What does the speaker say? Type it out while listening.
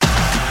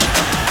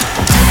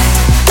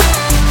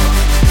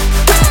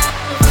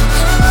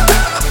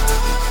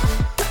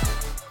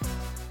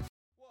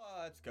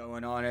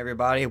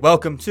everybody?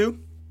 Welcome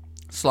to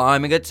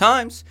Slime and Good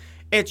Times.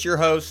 It's your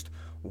host,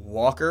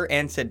 Walker,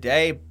 and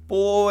today,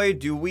 boy,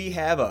 do we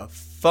have a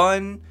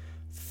fun-filled...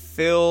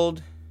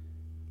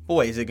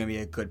 Boy, is it going to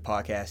be a good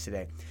podcast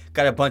today.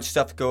 Got a bunch of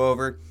stuff to go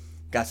over.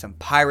 Got some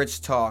Pirates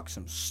talk,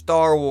 some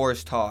Star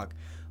Wars talk,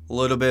 a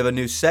little bit of a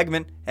new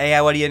segment. Hey,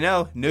 what do you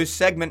know? New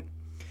segment.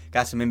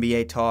 Got some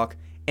NBA talk,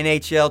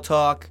 NHL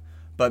talk,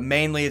 but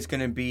mainly it's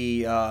going to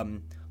be a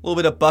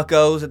little bit of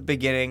Buccos at the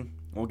beginning.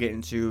 We'll get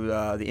into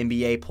the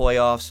NBA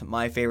playoffs,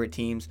 my favorite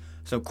teams,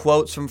 some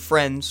quotes from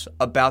friends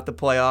about the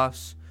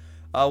playoffs.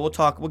 We'll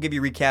give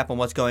you a recap on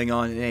what's going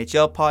on in the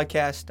NHL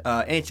podcast,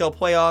 NHL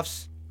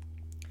playoffs.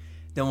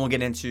 Then we'll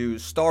get into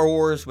Star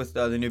Wars with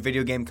the new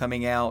video game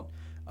coming out,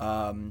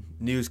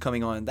 news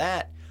coming on in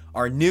that.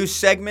 Our new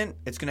segment,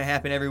 it's going to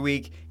happen every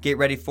week. Get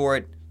ready for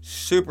it.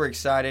 Super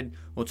excited.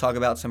 We'll talk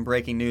about some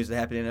breaking news that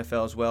happened in the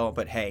NFL as well.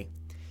 But hey,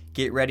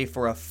 get ready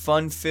for a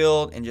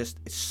fun-filled and just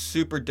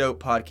super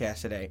dope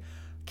podcast today.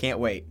 Can't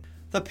wait.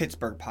 The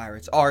Pittsburgh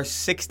Pirates are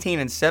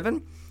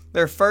 16-7.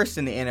 They're first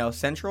in the NL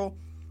Central.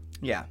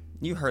 Yeah,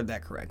 you heard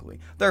that correctly.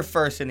 They're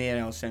first in the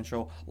NL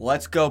Central.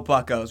 Let's go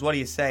Buccos. What do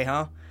you say,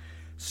 huh?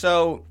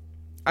 So,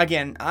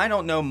 again, I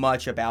don't know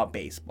much about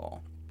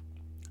baseball.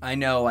 I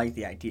know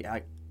the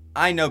idea.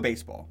 I know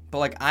baseball,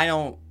 but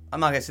I'm not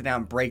gonna sit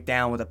down and break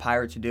down what the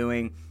Pirates are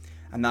doing.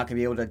 I'm not gonna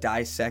be able to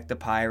dissect the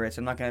Pirates.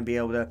 I'm not gonna be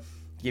able to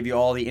give you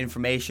all the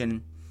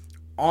information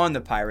on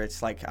the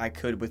Pirates like I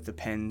could with the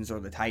Pens or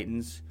the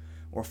Titans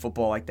or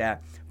football like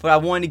that. But I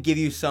wanted to give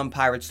you some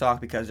Pirates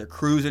talk because they're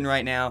cruising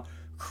right now.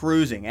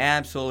 Cruising,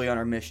 absolutely on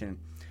our mission.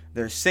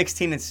 They're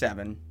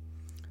 16-7.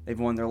 They've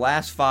won their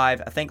last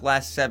 5, I think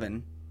last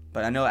 7,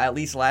 but I know at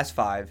least last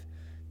 5.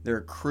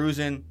 They're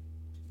cruising.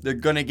 They're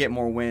going to get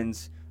more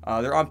wins.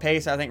 They're on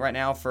pace, I think, right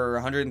now for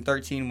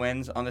 113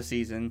 wins on the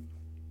season.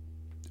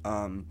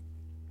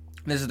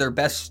 This is their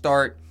best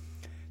start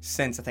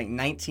since, I think,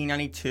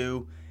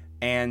 1992,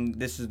 and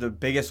this is the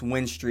biggest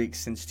win streak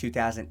since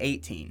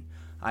 2018.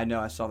 I know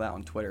I saw that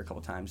on Twitter a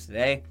couple times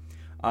today.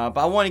 But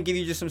I want to give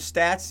you just some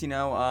stats,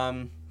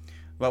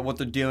 about what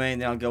they're doing.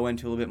 Then I'll go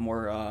into a little bit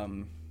more a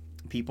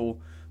little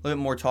bit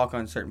more talk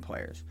on certain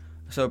players.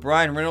 So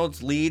Brian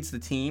Reynolds leads the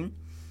team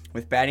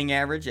with batting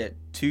average at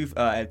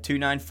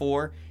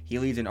 294. He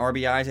leads in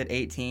RBIs at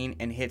 18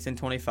 and hits in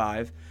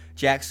 25.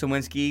 Jack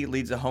Sawinski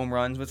leads the home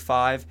runs with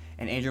 5,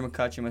 and Andrew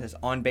McCutchen with his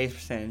on-base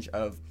percentage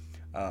of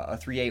a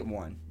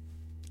 3.81.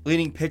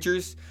 Leading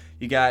pitchers,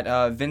 you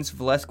got Vince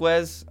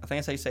Velasquez, I think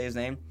that's how you say his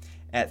name,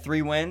 at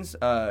 3 wins.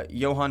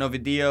 Johan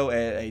Ovidio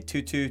at a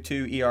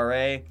 2.22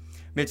 ERA.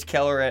 Mitch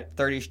Keller at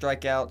 30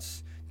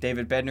 strikeouts.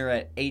 David Bednar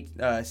at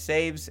 8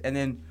 saves. And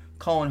then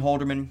Colin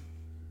Holderman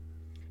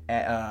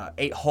at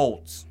 8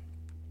 holds.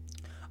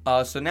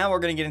 So now we're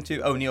going to get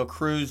into O'Neal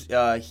Cruz.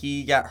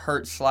 He got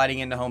hurt sliding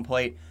into home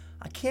plate.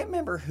 I can't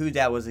remember who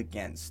that was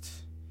against.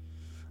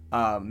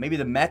 Maybe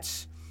the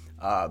Mets.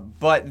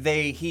 But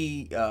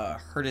he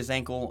hurt his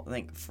ankle, I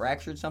think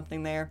fractured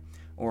something there.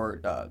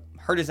 Or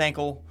hurt his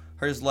ankle,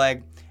 hurt his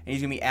leg. And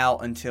he's going to be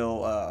out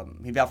until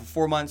he'll be out for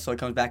 4 months, so he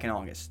comes back in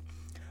August.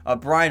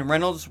 Brian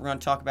Reynolds, we're going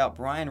to talk about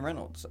Brian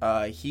Reynolds.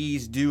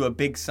 He's due a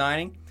big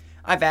signing.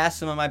 I've asked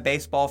some of my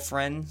baseball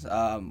friends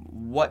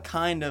what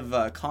kind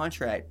of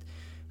contract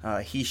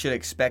he should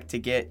expect to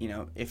get,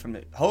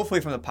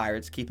 hopefully from the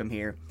Pirates, keep him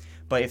here.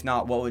 But if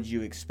not, what would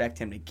you expect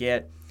him to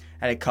get?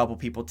 I had a couple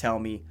people tell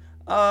me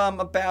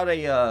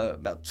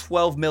about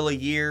 12 mil a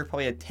year,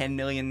 probably a 10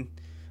 million,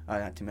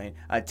 not 10 million,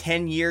 a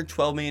 10-year,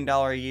 $12 million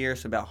a year,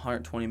 so about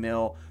 120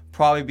 mil.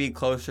 Probably be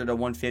closer to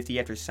 150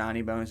 after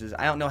signing bonuses.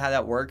 I don't know how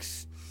that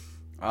works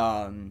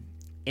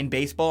in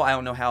baseball. I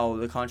don't know how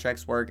the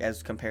contracts work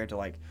as compared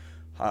to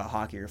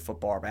hockey or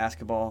football or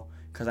basketball,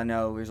 because I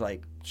know there's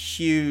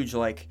huge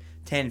 10,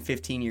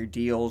 15-year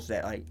deals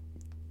that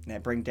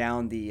bring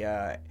down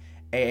the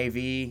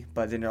AAV,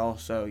 but then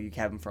also you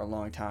have them for a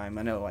long time.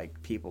 I know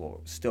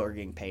people still are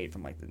getting paid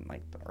from the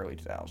early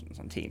 2000s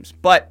on teams.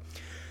 But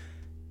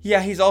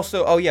yeah,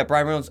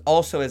 Brian Reynolds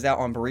also is out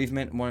on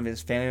bereavement. One of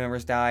his family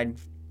members died.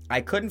 I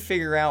couldn't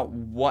figure out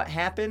what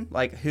happened,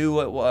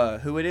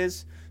 who it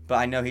is, but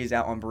I know he's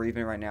out on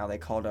bereavement right now. They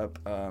called up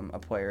a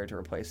player to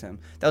replace him.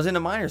 That was in the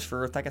minors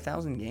for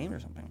 1,000 games or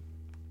something.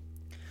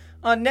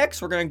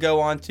 Next, we're going to go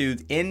on to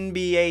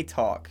NBA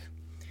talk.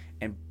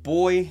 And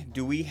boy,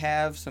 do we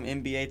have some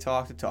NBA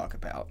talk to talk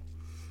about.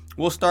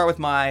 We'll start with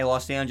my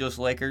Los Angeles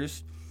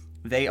Lakers.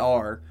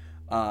 They're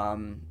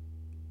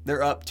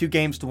up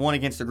 2-1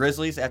 against the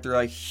Grizzlies after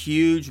a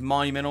huge,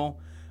 monumental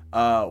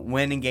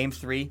win in Game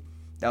 3.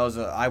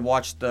 I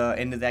watched the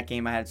end of that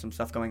game. I had some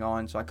stuff going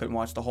on, so I couldn't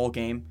watch the whole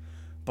game.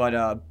 But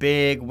a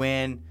big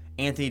win.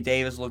 Anthony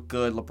Davis looked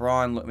good.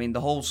 LeBron,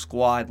 the whole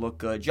squad looked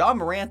good. Ja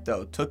Morant,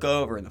 though, took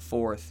over in the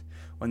fourth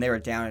when they were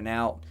down and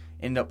out.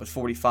 Ended up with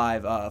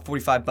 45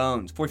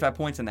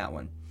 points in that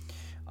one.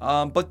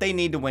 But they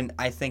need to win.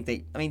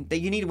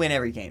 You need to win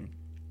every game.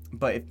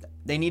 But if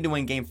they need to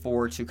win Game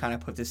 4 to kind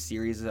of put this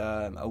series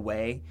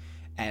away,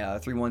 a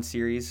 3-1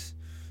 series.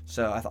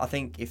 So I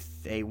think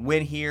if they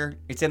win here,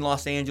 it's in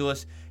Los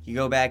Angeles. You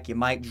go back, you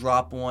might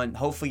drop one.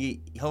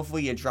 Hopefully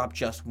you drop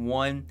just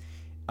one.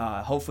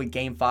 Hopefully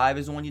Game 5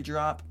 is the one you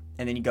drop,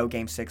 and then you go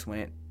Game 6 win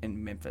it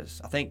in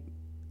Memphis. I think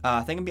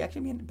it'll be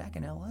actually back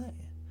in LA.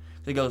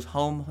 So it goes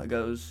home. It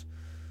goes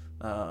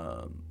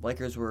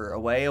Lakers were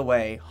away,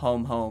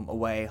 home,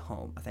 away,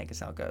 home. I think is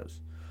how it goes.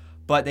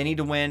 But they need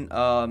to win.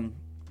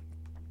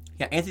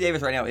 Anthony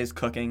Davis right now is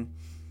cooking.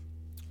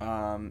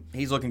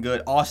 He's looking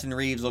good. Austin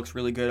Reeves looks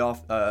really good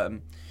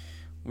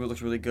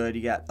looks really good.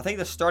 You got, I think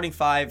the starting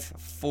five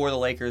for the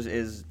Lakers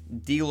is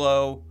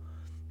D'Lo,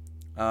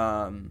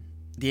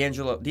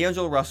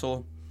 D'Angelo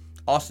Russell,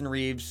 Austin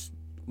Reeves,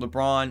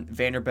 LeBron,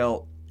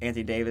 Vanderbilt,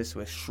 Anthony Davis,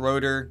 with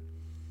Schroeder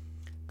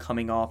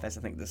coming off as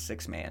I think the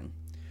sixth man.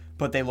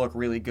 But they look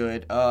really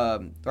good.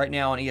 Right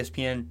now on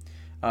ESPN,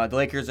 the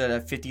Lakers are at a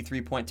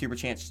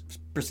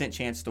 53.2%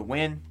 chance to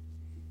win.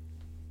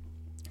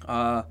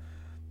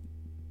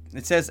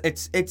 It says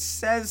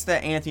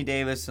that Anthony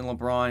Davis and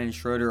LeBron and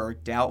Schroeder are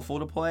doubtful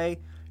to play,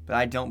 but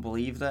I don't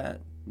believe that.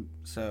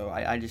 So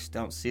I just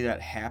don't see that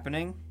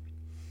happening.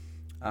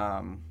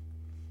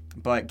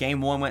 But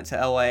game one went to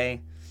LA,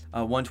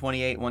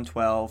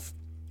 128-112.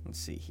 Let's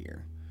see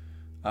here.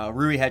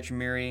 Rui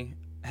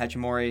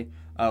Hachimura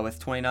with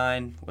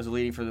 29 was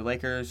leading for the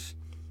Lakers.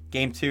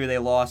 Game two they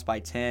lost by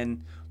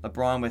 10.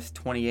 LeBron with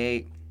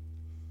 28.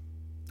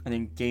 And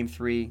then game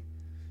three,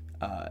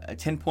 a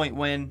 10-point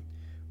win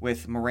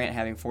with Morant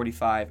having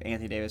 45,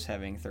 Anthony Davis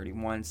having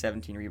 31,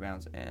 17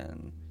 rebounds,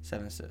 and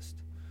 7 assists.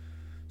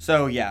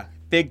 So, yeah,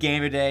 big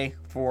game today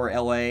for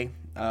LA.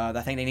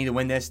 I think they need to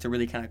win this to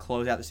really kind of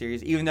close out the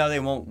series, even though they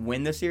won't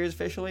win the series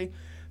officially.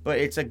 But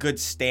it's a good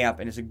stamp,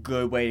 and it's a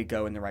good way to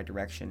go in the right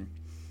direction.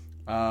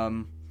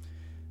 So,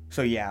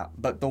 yeah.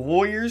 But the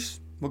Warriors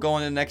will go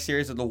on to the next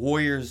series of the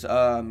Warriors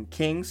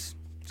Kings.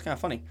 It's kind of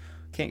funny.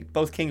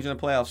 Both Kings are in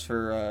the playoffs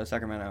for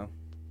Sacramento.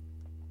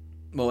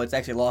 Well, it's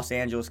actually Los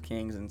Angeles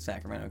Kings and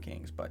Sacramento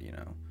Kings, but, you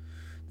know,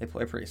 they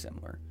play pretty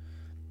similar.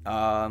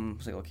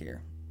 Let's take a look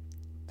here.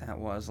 That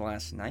was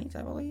last night,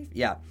 I believe.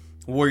 Yeah,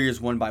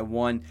 Warriors won by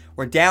 1.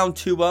 We're down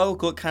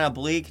 2-0. Look kind of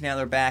bleak. Now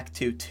they're back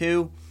to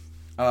 2.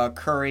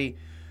 Curry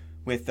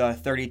with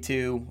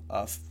 32.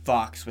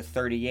 Fox with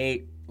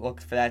 38. Look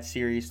for that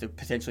series to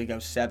potentially go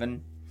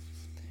 7.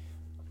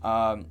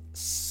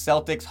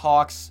 Celtics,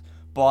 Hawks.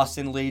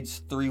 Boston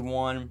leads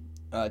 3-1.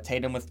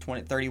 Tatum with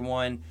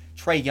 31.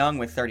 Trae Young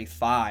with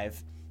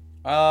 35.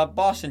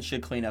 Boston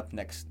should clean up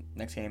next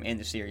game in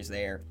the series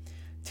there.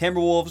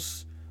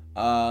 Timberwolves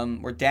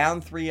were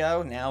down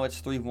 3-0. Now it's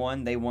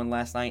 3-1. They won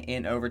last night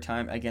in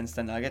overtime against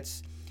the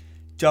Nuggets.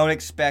 Don't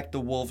expect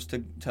the Wolves to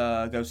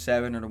go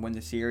 7 or to win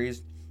the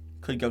series.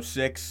 Could go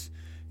 6.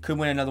 Could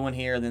win another one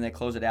here, and then they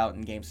close it out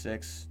in Game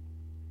 6.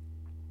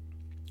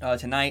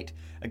 Tonight,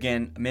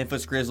 again,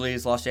 Memphis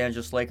Grizzlies, Los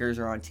Angeles Lakers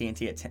are on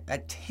TNT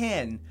at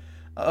 10.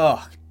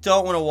 Ugh,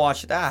 don't want to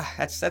watch it.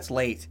 That's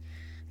late.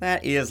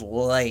 That is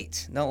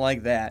late. Don't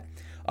like that.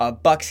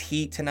 Bucks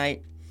Heat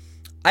tonight.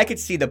 I could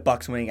see the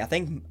Bucks winning. I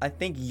think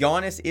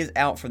Giannis is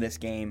out for this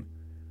game.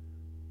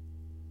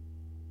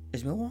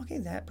 Is Milwaukee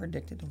that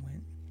predicted to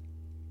win?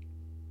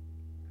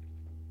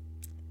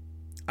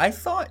 I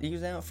thought he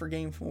was out for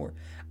Game 4.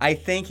 I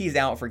think he's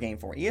out for Game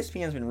 4.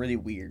 ESPN's been really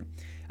weird.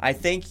 I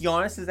think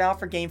Giannis is out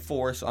for Game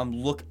 4,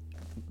 so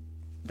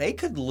they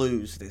could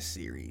lose this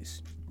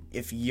series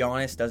if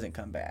Giannis doesn't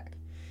come back.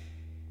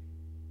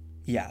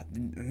 Yeah,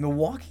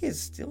 Milwaukee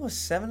is still a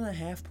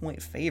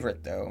 7.5-point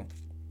favorite, though.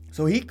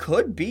 So he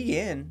could be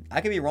in.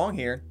 I could be wrong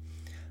here.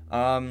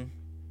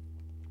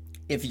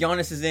 If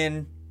Giannis is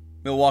in,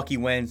 Milwaukee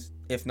wins.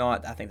 If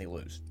not, I think they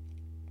lose.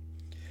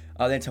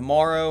 Then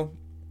tomorrow,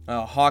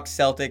 Hawks,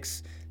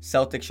 Celtics.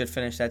 Celtics should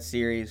finish that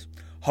series.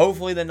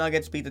 Hopefully the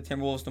Nuggets beat the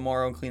Timberwolves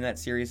tomorrow and clean that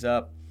series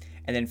up.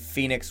 And then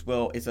Phoenix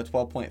is a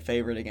 12-point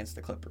favorite against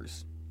the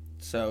Clippers.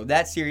 So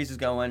that series is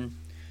going.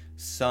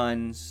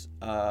 Suns.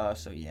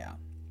 So yeah.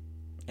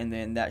 And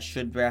then that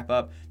should wrap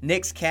up.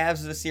 Knicks Cavs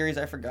is a series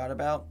I forgot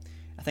about.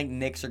 I think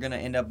Knicks are going to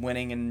end up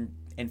winning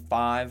in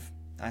 5.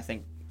 I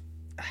think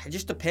it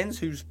just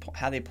depends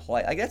how they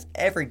play. I guess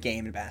every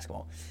game in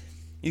basketball,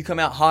 you come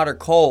out hot or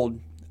cold,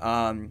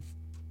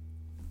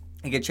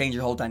 it could change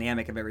your whole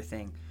dynamic of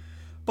everything.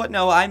 But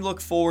no, I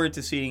look forward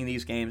to seeing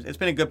these games. It's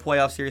been a good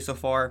playoff series so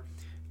far.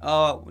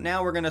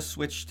 Now we're going to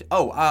switch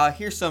to...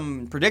 here's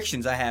some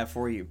predictions I have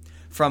for you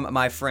from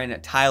my friend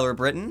Tyler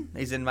Britton.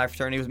 He's in my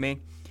fraternity with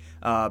me.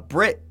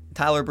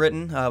 Tyler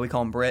Britton, we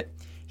call him Brit.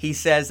 He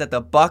says that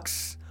the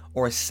Bucks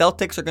or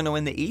Celtics are going to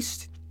win the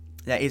East.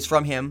 That is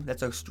from him.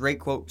 That's a straight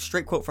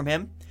quote from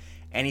him.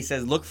 And he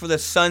says, look for the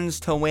Suns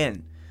to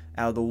win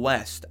out of the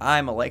West.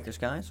 I'm a Lakers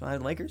guy, so I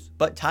have Lakers.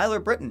 But Tyler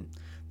Britton,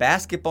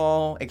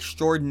 basketball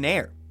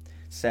extraordinaire,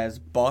 says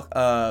Bucks,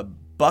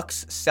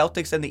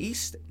 Celtics in the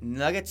East,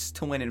 Nuggets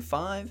to win in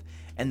 5,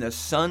 and the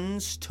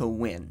Suns to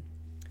win.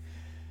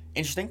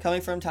 Interesting,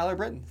 coming from Tyler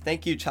Britton.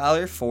 Thank you,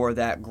 Tyler, for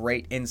that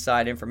great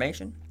inside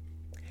information.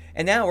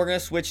 And now we're going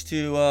to switch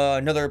to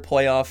another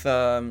playoff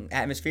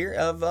atmosphere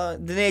of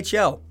the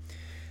NHL.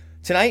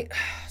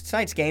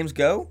 Tonight's games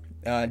go.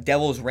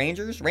 Devils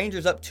Rangers.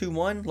 Rangers up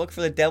 2-1. Look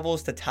for the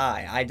Devils to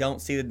tie. I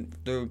don't see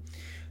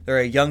they're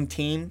a young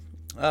team.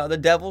 The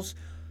Devils.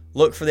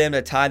 Look for them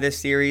to tie this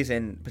series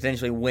and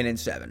potentially win in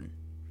 7.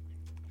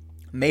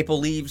 Maple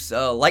Leafs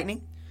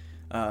Lightning.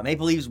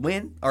 Maple Leafs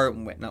win, or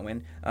not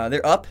win.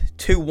 They're up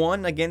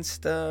 2-1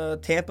 against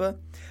Tampa.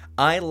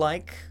 I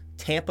like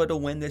Tampa to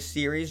win this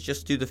series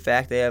just due to the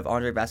fact they have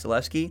Andrei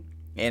Vasilevsky,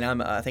 and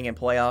I think in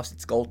playoffs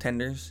it's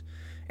goaltenders,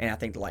 and I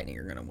think the Lightning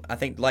are gonna. I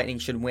think the Lightning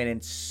should win in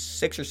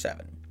 6 or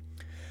 7.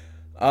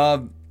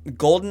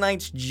 Golden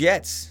Knights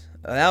Jets.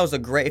 That was a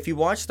great. If you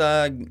watched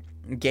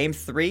Game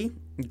 3,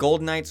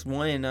 Golden Knights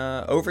won in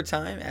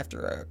overtime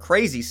after a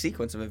crazy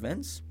sequence of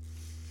events.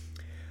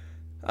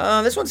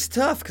 This one's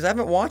tough because I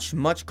haven't watched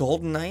much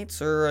Golden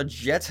Knights or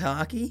Jets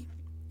hockey.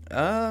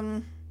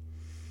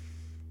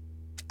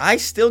 I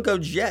still go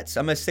Jets.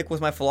 I'm going to stick with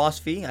my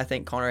philosophy. I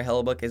think Connor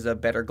Hellebuyck is a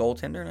better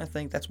goaltender, and I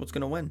think that's what's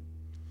going to win.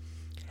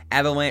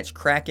 Avalanche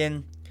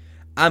Kraken.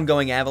 I'm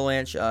going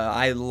Avalanche.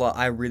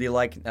 I really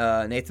like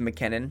Nathan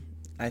MacKinnon.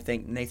 I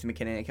think Nathan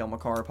MacKinnon and Cale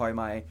Makar are probably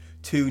my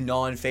 2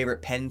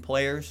 non-favorite Penn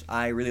players.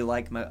 I really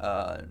like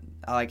I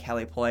like how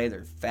they play.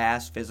 They're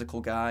fast, physical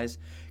guys.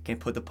 Can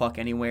put the puck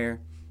anywhere.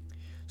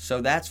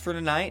 So that's for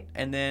tonight,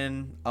 and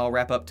then I'll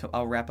wrap up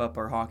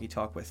our hockey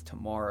talk with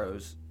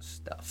tomorrow's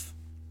stuff.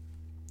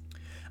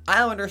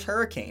 Islanders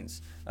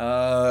Hurricanes.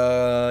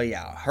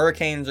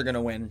 Hurricanes are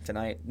gonna win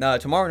tonight. No,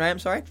 tomorrow night. I'm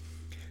sorry.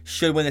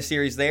 Should win the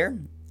series there,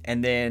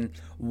 and then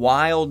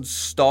Wild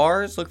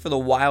Stars. Look for the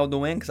Wild to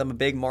win because I'm a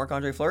big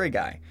Marc-Andre Fleury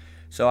guy.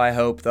 So I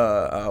hope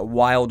the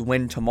Wild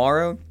win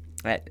tomorrow.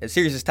 The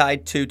series is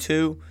tied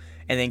 2-2,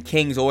 and then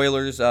Kings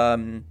Oilers.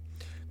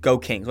 Go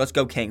Kings. Let's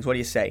go Kings. What do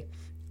you say?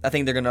 I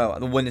think they're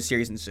going to win the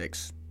series in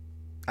 6.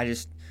 Win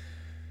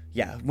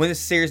the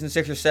series in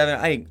 6 or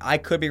 7. I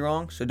could be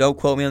wrong, so don't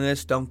quote me on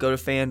this. Don't go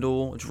to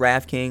FanDuel,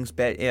 DraftKings,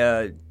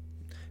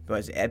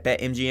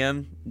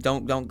 BetMGM.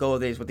 Don't go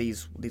with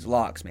these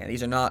locks, man.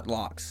 These are not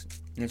locks.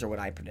 These are what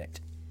I predict.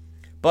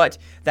 But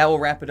that will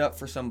wrap it up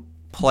for some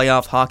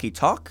playoff hockey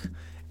talk,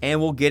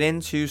 and we'll get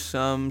into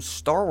some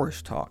Star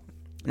Wars talk.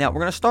 Now, we're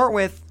going to start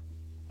with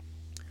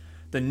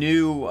the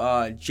new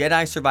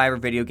Jedi Survivor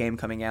video game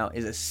coming out.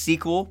 Is a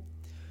sequel.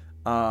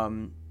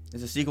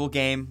 It's a sequel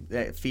game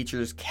that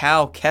features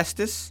Cal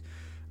Kestis.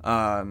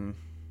 Let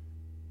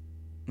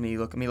me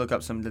look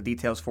up some of the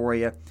details for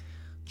you,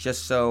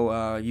 just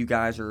so you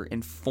guys are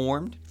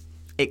informed.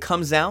 It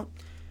comes out,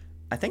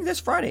 I think,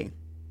 this Friday.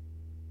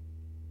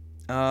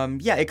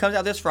 It comes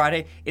out this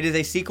Friday. It is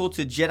a sequel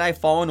to Jedi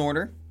Fallen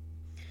Order.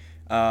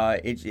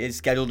 It is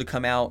scheduled to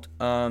come out,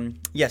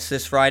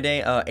 this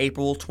Friday,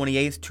 April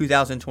 28th,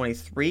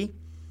 2023.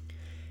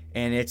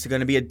 And it's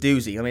going to be a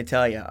doozy, let me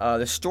tell you.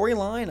 The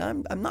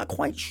storyline, I'm not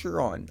quite sure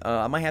on.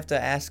 I might have to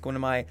ask one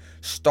of my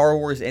Star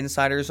Wars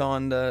insiders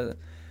on the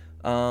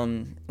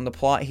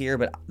plot here.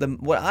 But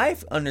what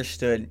I've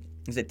understood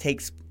is it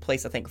takes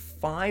place, I think,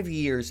 5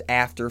 years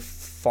after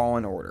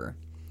Fallen Order.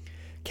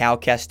 Cal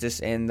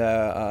Kestis and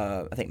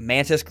the I think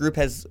Mantis group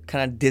has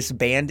kind of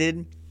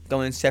disbanded,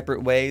 going in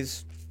separate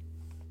ways.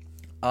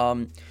 It's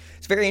a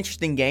very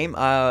interesting game.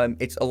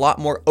 It's a lot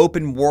more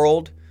open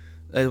world.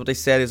 What they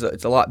said is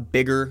it's a lot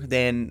bigger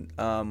than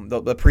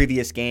the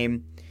previous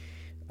game.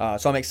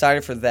 So I'm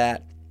excited for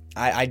that.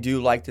 I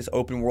do like this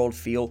open world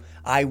feel.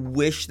 I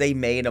wish they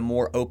made a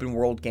more open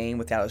world game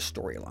without a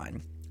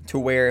storyline. To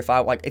where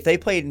if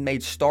they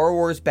made Star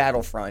Wars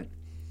Battlefront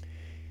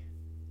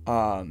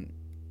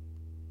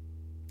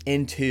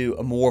into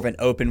a more of an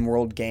open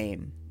world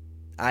game,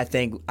 I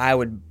think I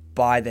would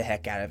buy the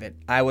heck out of it.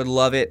 I would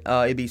love it.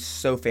 It'd be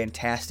so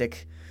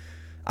fantastic.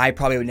 I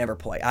probably would never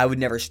play. I would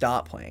never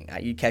stop playing.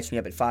 You'd catch me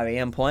up at 5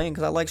 a.m. playing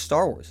because I like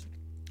Star Wars.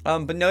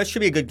 But no, it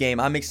should be a good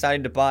game. I'm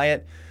excited to buy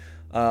it.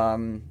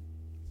 Don't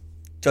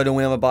know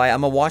when I'm going to buy it.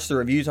 I'm going to watch the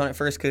reviews on it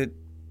first because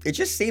it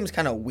just seems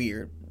kind of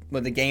weird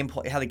with the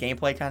gameplay, how the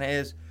gameplay kind of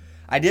is.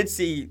 I did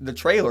see the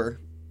trailer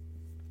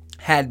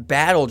had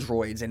battle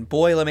droids, and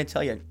boy, let me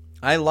tell you,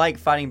 I like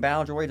fighting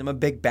battle droids. I'm a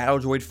big battle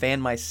droid fan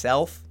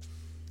myself.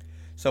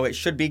 So it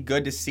should be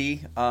good to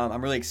see.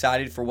 I'm really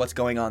excited for what's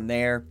going on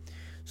there.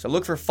 So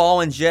look for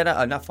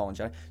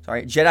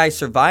Jedi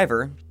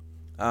Survivor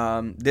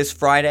this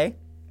Friday,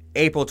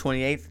 April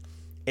 28th.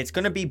 It's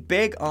going to be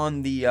big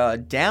on the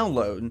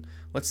download.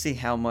 Let's see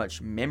how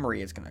much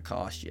memory it's going to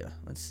cost you.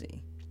 Let's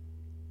see.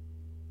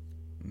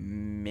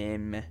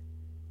 Memory.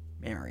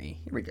 Here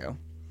we go.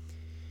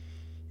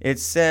 It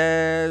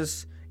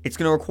says it's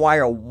going to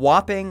require a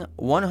whopping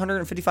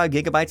 155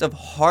 gigabytes of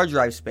hard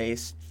drive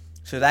space.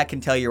 So that can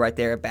tell you right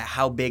there about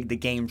how big the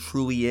game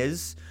truly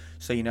is.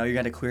 So, you're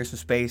going to clear some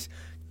space.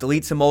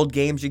 Delete some old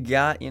games you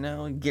got,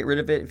 get rid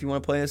of it if you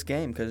want to play this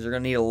game because you're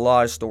going to need a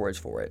lot of storage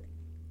for it.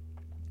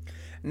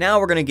 Now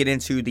we're going to get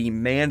into the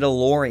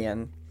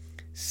Mandalorian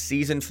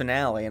season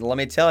finale. And let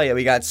me tell you,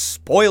 we got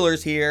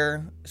spoilers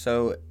here.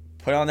 So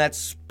put on that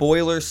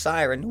spoiler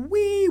siren.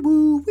 Wee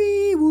woo,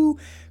 wee woo.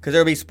 Because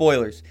there'll be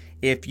spoilers.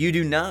 If you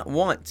do not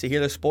want to hear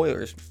the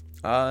spoilers,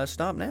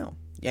 stop now.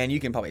 And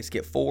you can probably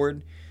skip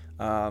forward.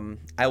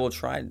 I will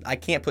try. I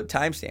can't put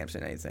timestamps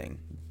in anything,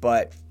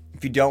 but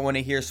if you don't want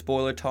to hear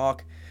spoiler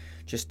talk,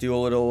 just do a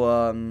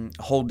little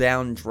hold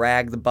down,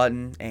 drag the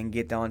button, and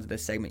get down to the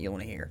segment you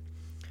want to hear.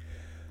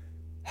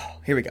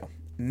 Here we go.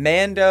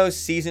 Mando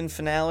season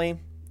finale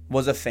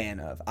was a fan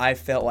of. I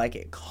felt like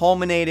it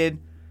culminated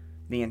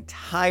the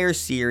entire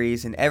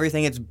series and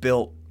everything it's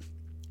built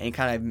and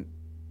kind of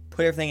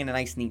put everything in a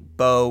nice, neat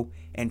bow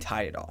and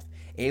tied it off.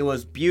 It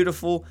was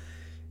beautiful.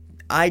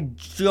 I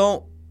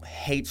don't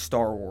hate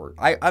Star Wars.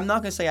 I'm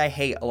not going to say I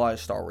hate a lot of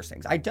Star Wars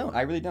things. I don't.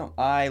 I really don't.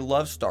 I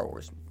love Star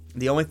Wars.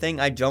 The only thing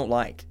I don't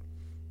like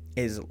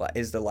is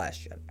The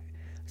Last Jedi.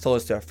 I told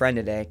this to a friend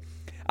today.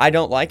 I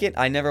don't like it.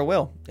 I never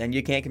will. And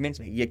you can't convince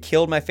me. You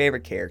killed my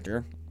favorite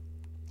character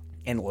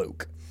in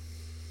Luke.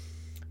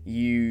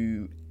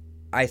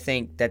 I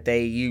think that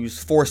they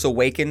use Force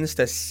Awakens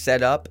to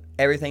set up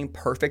everything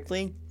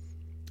perfectly,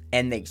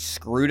 and they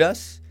screwed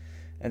us,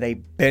 and they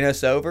bent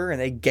us over,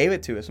 and they gave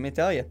it to us. Let me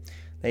tell you.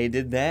 They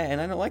did that, and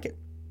I don't like it.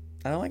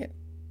 I don't like it.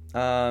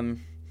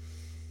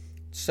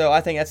 So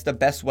I think that's the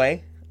best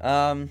way.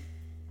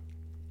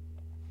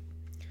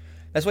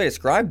 That's the way to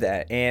describe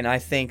that. And I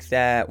think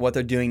that what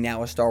they're doing now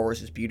with Star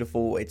Wars is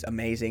beautiful. It's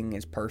amazing.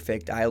 It's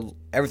perfect.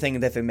 Everything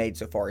that they've made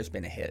so far has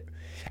been a hit.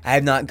 I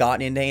have not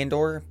gotten into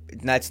Andor.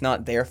 That's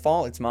not their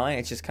fault. It's mine.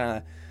 It's just kind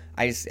of,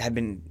 I just have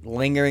been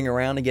lingering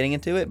around and getting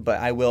into it. But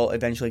I will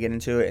eventually get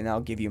into it, and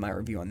I'll give you my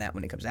review on that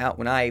when it comes out.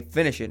 When I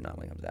finish it, not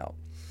when it comes out.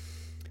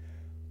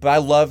 But I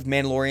loved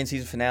Mandalorian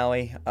season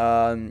finale.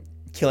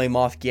 Killing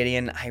Moff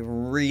Gideon. I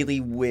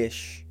really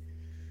wish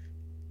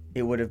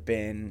it would have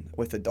been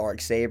with the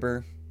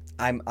Darksaber.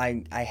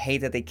 I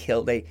hate that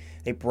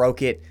they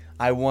broke it.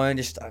 I wanted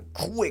just a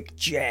quick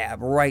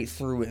jab right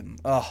through him.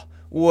 Oh,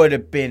 would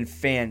have been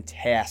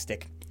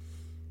fantastic.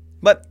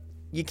 But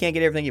you can't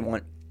get everything you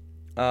want.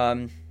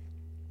 But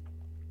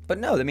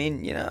no, I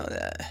mean,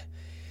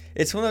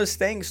 it's one of those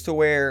things to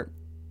where,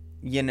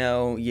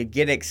 you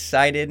get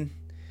excited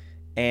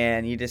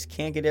and you just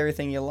can't get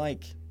everything you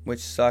like, which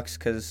sucks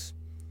because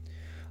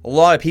a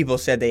lot of people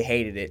said they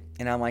hated it,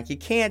 and I'm like, you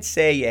can't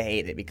say you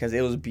hate it because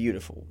it was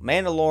beautiful.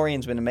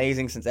 Mandalorian's been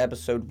amazing since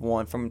episode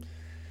 1.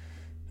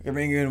 I can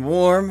bring you in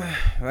warm,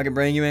 I can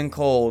bring you in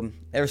cold.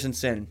 Ever since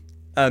then,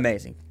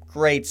 amazing.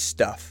 Great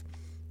stuff.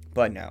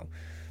 But no,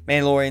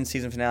 Mandalorian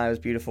season finale was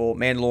beautiful.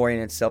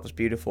 Mandalorian itself was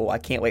beautiful. I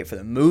can't wait for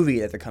the movie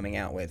that they're coming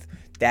out with.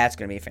 That's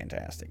going to be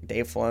fantastic.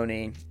 Dave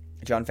Filoni,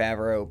 Jon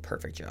Favreau,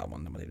 perfect job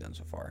on what they've done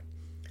so far.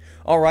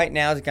 All right,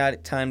 now it's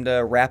got time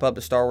to wrap up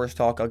the Star Wars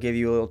talk. I'll give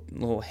you a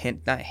little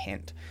hint, not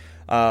hint,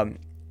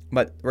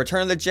 but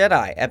Return of the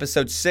Jedi,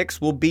 Episode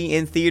 6 will be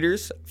in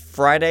theaters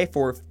Friday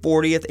for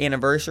 40th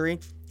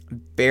anniversary.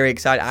 Very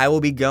excited. I will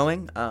be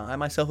going. I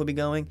myself will be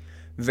going.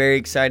 Very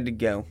excited to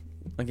go.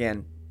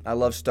 Again, I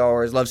love Star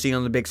Wars. Love seeing it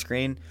on the big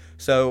screen.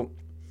 So,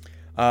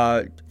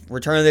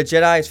 Return of the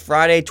Jedi is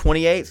Friday,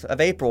 28th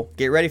of April.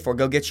 Get ready for it.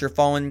 Go get your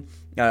Fallen,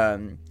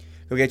 go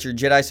get your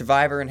Jedi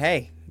Survivor, and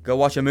hey, go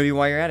watch a movie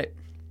while you're at it.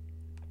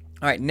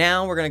 All right,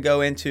 now we're going to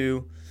go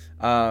into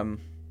NFL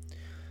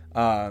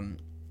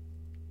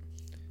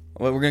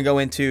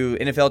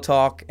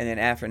talk, and then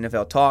after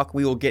NFL talk,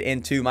 we will get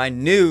into my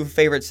new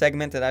favorite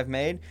segment that I've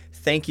made.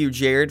 Thank you,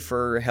 Jared,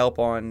 for help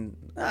on.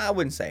 I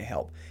wouldn't say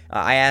help.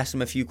 I asked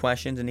him a few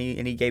questions, and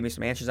he gave me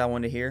some answers I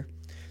wanted to hear.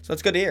 So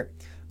it's good to hear.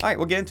 All right,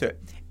 we'll get into it.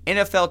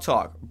 NFL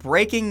talk.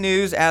 Breaking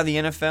news out of the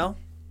NFL.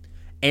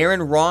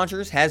 Aaron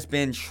Rodgers has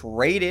been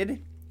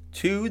traded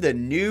to the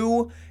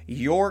New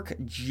York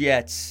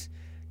Jets.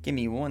 Give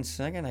me 1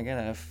 second. I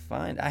gotta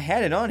find. I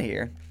had it on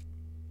here.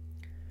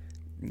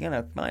 I'm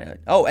gonna find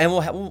it. Oh, and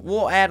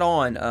we'll add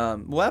on.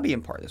 That'll be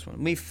in part of this one.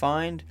 Let me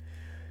find,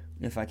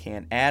 if I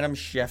can. Adam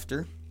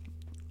Schefter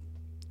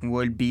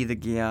would be the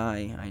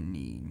guy I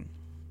need.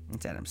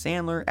 It's Adam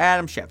Sandler.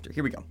 Adam Schefter.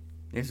 Here we go.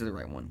 This is the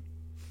right one.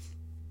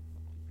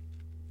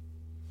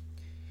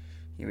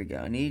 Here we go.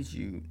 I need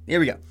you.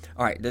 Here we go.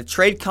 All right. The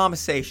trade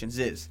conversations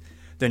is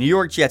the New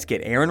York Jets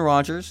get Aaron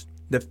Rodgers,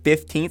 the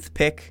 15th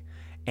pick,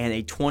 and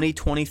a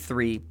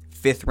 2023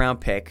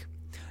 fifth-round pick,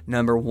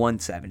 number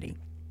 170.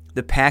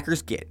 The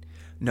Packers get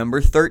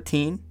number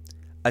 13,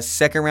 a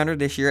second-rounder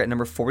this year at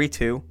number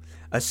 42,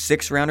 a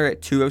sixth-rounder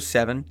at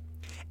 207,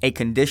 a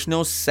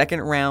conditional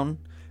second-round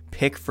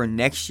pick for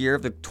next year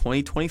of the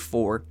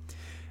 2024.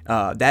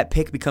 That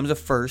pick becomes a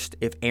first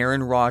if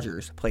Aaron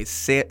Rodgers plays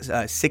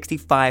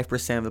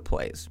 65% of the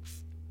plays.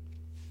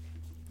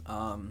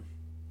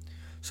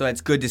 So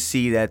it's good to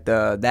see that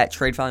that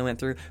trade finally went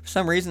through. For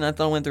some reason, I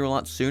thought it went through a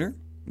lot sooner.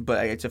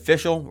 But it's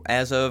official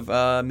as of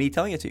me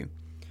telling it to you.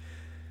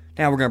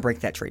 Now we're gonna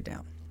break that trade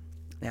down.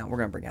 Now we're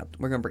gonna bring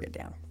it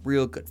down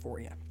real good for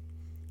you.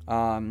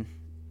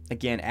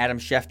 Again, Adam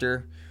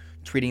Schefter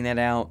tweeting that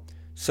out.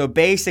 So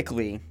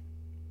basically,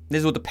 this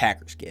is what the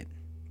Packers get.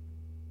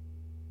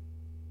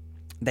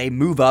 They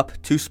move up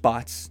 2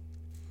 spots.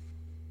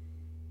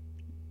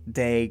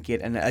 They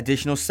get an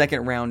additional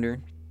second rounder,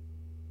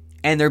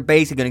 and they're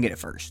basically gonna get it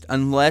first,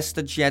 unless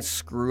the Jets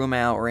screw them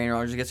out or Aaron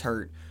Rodgers gets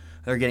hurt.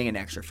 They're getting an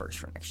extra first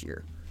for next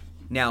year.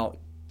 Now,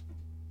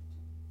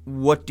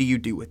 what do you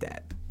do with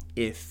that?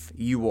 if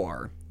you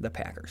are the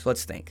Packers?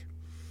 Let's think.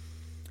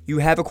 You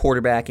have a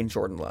quarterback in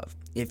Jordan Love.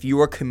 If you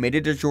are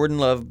committed to Jordan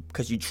Love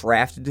because you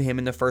drafted him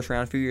in the first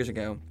round a few years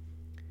ago,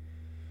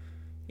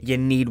 you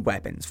need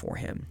weapons for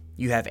him.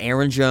 You have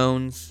Aaron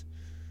Jones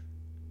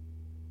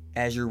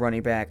as your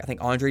running back. I think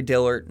AJ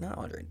Dillon.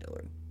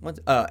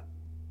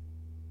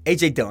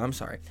 I'm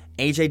sorry.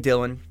 AJ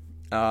Dillon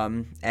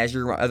as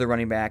your other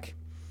running back.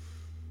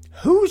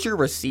 Who's your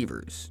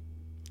receivers?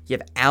 You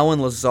have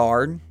Allen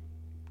Lazard,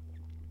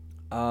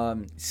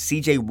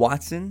 C.J.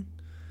 Watson.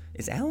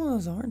 Is Allen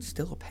Lazard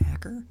still a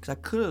Packer? Because I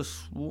could have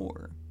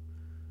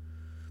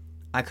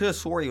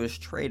swore he was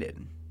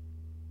traded.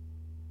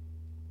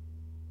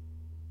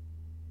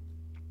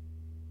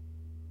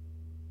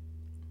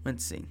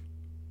 Let's see.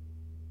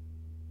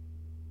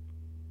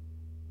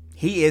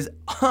 He is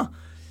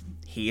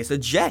a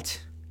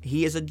Jet.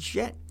 He is a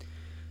Jet.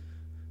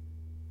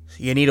 So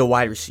you need a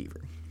wide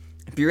receiver.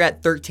 If you're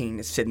at 13,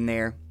 it's sitting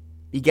there.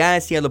 You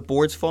gotta see how the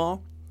boards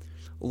fall.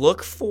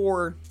 Look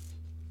for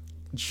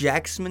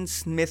Jackson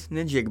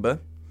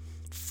Smith-Njigba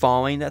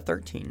falling at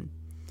 13.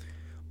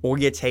 Or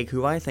you take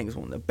who I think is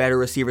one of the better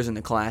receivers in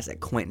the class at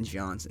Quentin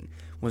Johnson.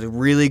 Was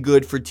really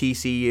good for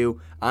TCU.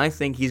 I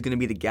think he's going to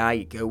be the guy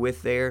you go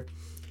with there.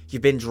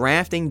 You've been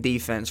drafting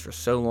defense for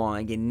so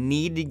long. You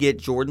need to get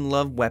Jordan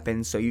Love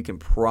weapons so you can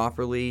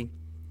properly...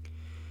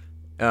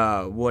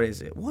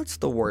 What's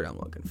the word I'm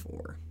looking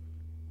for?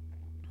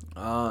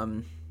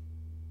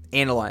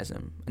 Analyze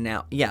him.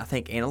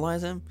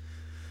 Analyze him.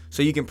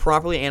 So you can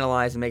properly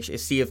analyze and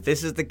see if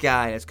this is the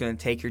guy that's going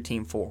to take your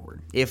team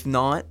forward. If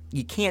not,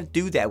 you can't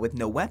do that with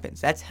no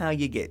weapons. That's how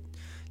you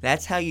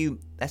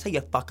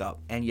fuck up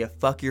and you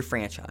fuck your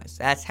franchise.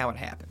 That's how it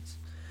happens.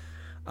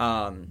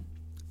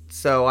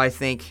 So I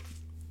think,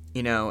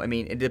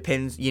 it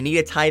depends. You need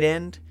a tight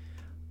end.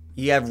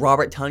 You have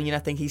Robert Tonyan. I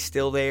think he's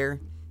still there,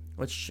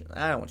 which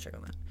I don't want to check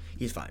on that.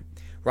 He's fine.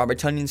 Robert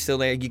Tonyan's still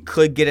there. You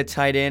could get a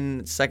tight end in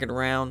the second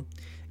round.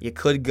 You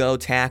could go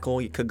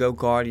tackle. You could go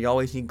guard. You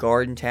always need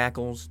guard and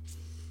tackles.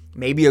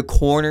 Maybe a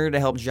corner to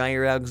help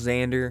Jair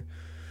Alexander.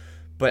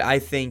 But I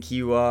think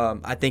you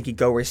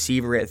go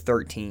receiver at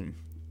 13.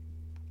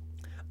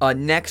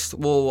 Next,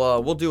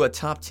 we'll do a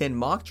top 10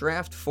 mock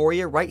draft for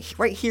you right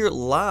here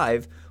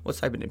live. Let's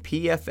type it in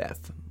PFF.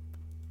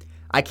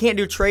 I can't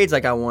do trades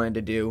like I wanted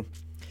to do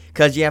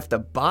because you have to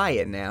buy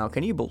it now.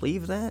 Can you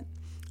believe that?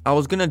 I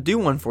was gonna do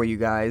one for you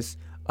guys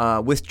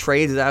with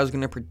trades that I was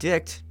gonna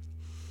predict.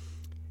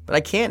 But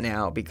I can't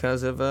now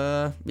because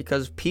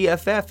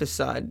PFF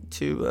decided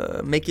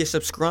to make you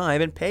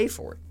subscribe and pay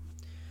for it.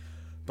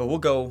 But we'll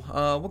go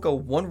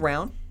one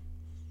round.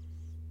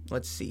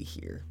 Let's see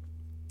here.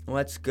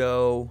 Let's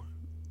go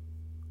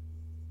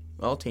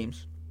all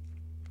teams.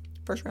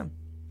 First round.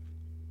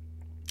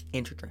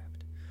 Enter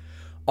draft.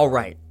 All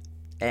right.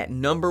 At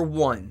number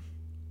 1,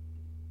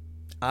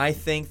 I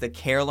think the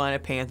Carolina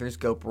Panthers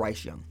go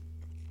Bryce Young.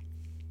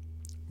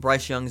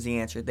 Bryce Young's the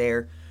answer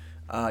there.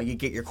 You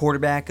get your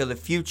quarterback of the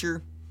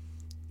future,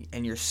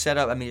 and you're set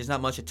up. There's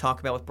not much to talk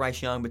about with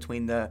Bryce Young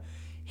between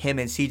him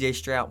and C.J.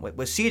 Stroud.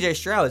 With C.J.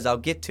 Stroud, I will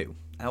get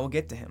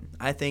to him.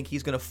 I think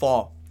he's going to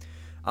fall.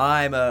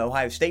 I'm a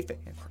Ohio State fan.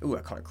 Ooh,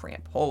 I caught a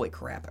cramp. Holy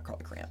crap, I caught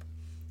a cramp.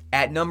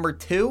 At number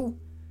 2,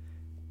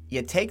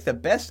 you take the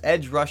best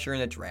edge rusher in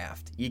the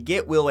draft. You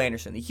get Will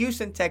Anderson. The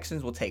Houston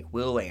Texans will take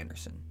Will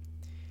Anderson.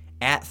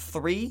 At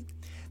 3,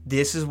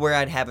 this is where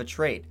I'd have a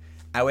trade.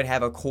 I would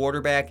have a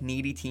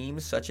quarterback-needy team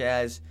such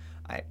as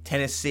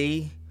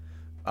Tennessee,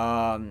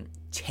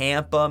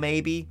 Tampa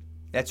maybe.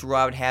 That's where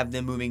I would have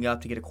them moving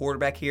up to get a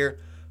quarterback here.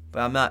 But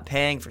I'm not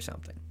paying for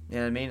something. You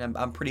know what I mean?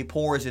 I'm pretty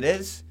poor as it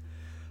is.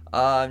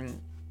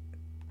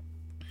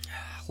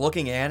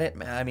 Looking at it,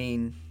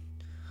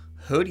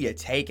 who do you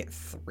take at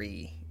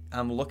 3?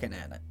 I'm looking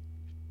at it.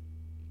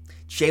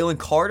 Jalen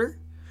Carter?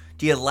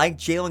 Do you like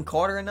Jalen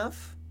Carter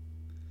enough?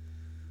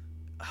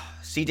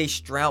 C.J.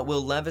 Stroud,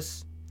 Will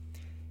Levis?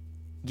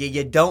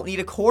 You don't need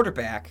a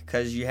quarterback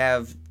because you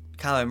have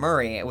Kyler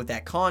Murray with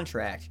that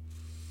contract.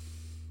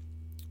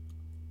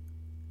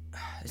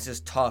 This is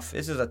tough.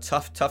 This is a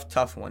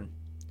tough one.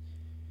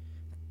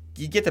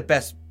 You get the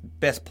best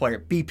player,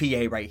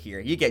 BPA right here.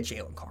 You get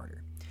Jalen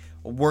Carter.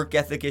 Work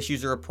ethic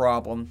issues are a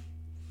problem.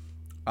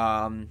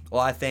 A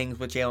lot of things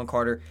with Jalen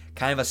Carter.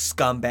 Kind of a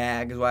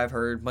scumbag is what I've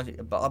heard.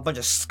 A bunch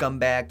of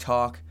scumbag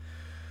talk.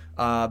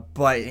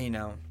 But,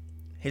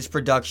 his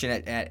production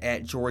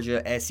at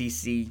Georgia,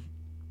 SEC,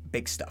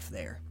 big stuff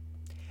there.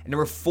 And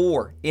number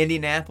 4,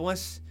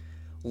 Indianapolis.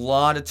 A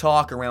lot of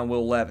talk around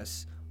Will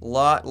Levis.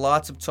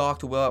 Lots of talk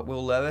to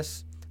Will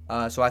Levis.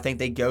 So I think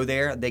they go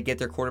there. They get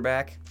their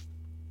quarterback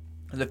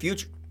of the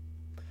future.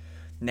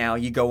 Now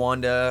you go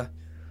on to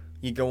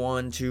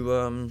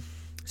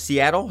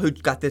Seattle, who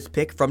got this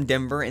pick from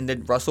Denver in the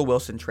Russell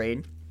Wilson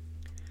trade.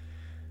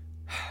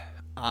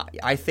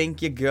 I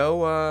think you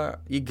go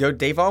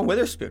Davon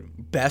Witherspoon,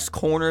 best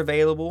corner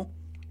available.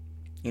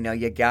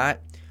 You got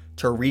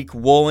Tariq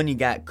Woolen, you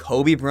got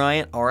Kobe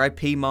Bryant,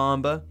 R.I.P.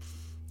 Mamba.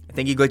 I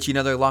think you get you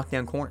another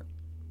lockdown corner.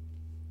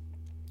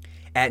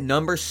 At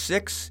number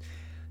 6,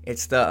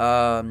 it's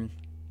the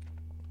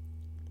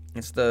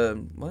It's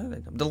what are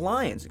they? The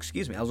Lions,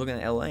 excuse me. I was looking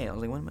at LA. I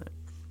was like, wait a minute.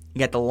 You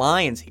got the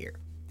Lions here.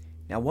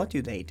 Now, what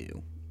do they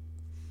do?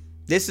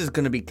 This is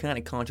going to be kind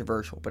of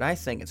controversial, but I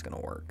think it's going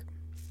to work.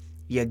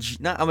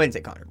 I wouldn't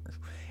say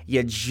controversial.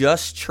 You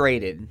just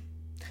traded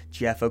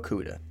Jeff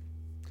Okudah.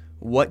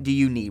 What do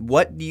you need?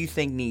 What do you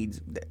think needs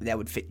that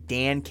would fit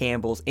Dan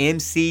Campbell's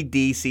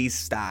MCDC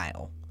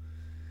style?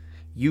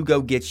 You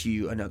go get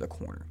you another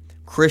corner.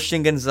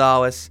 Christian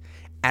Gonzalez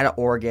out of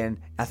Oregon.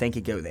 I think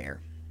you go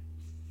there.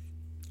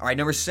 All right,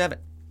 number 7.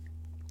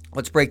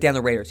 Let's break down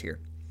the Raiders here.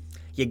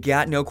 You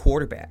got no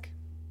quarterback.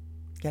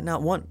 You got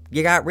not one.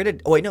 You got rid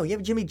of... Oh, wait, no. You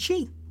have Jimmy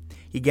G.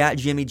 You got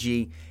Jimmy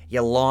G.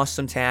 You lost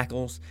some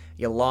tackles.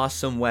 You lost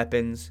some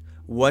weapons.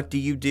 What do?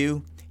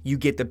 You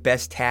get the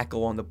best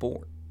tackle on the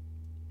board.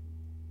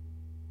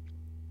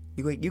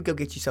 You go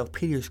get yourself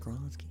Peter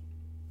Skronsky.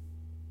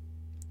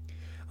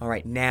 All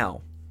right,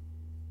 now,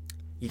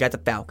 you got the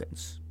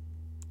Falcons.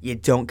 You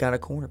don't got a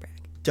cornerback.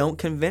 Don't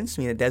convince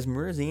me that Desmond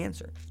Ridder is the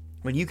answer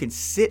when you can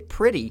sit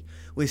pretty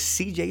with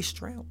C.J.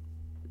 Stroud.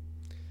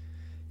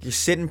 You're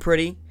sitting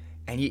pretty,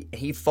 and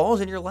he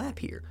falls in your lap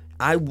here.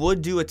 I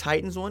would do a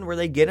Titans one where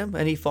they get him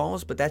and he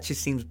falls, but that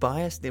just seems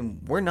biased,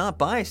 and we're not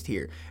biased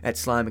here at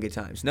Slime and Good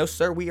Times. No,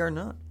 sir, we are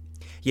not.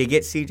 You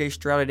get C.J.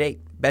 Stroud at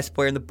 8, best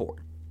player on the board.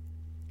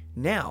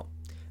 Now,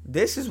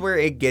 this is where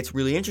it gets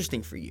really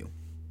interesting for you.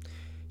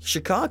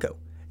 Chicago,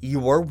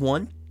 you were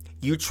 1,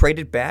 you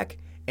traded back,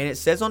 and it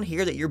says on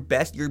here that your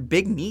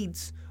big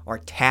needs are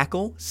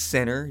tackle,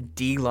 center,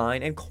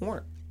 D-line, and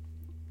corner.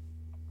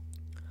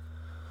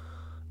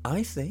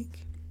 I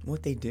think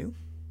what they do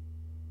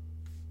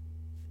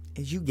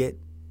is you get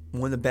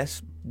one of the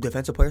best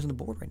defensive players on the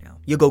board right now.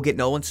 You go get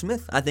Nolan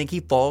Smith. I think he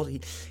falls.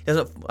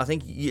 I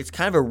think it's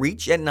kind of a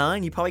reach at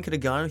 9. You probably could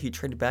have gone if you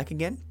traded back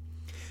again.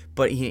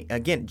 But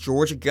again,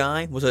 Georgia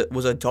guy was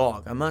a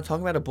dog. I'm not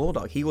talking about a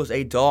bulldog. He was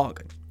a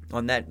dog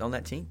on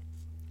that team.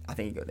 I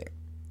think you go there.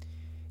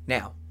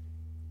 Now,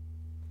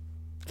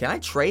 can I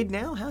trade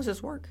now? How does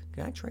this work?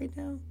 Can I trade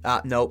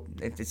now? Nope.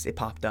 It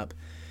popped up.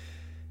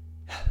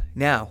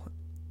 Now,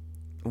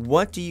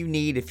 what do you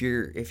need if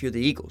you're the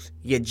Eagles?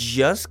 You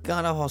just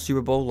got a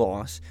Super Bowl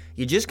loss.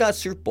 You just got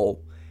Super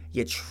Bowl.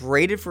 You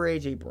traded for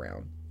A.J.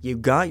 Brown. You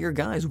got your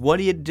guys. What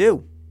do you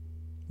do?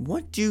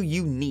 What do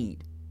you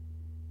need?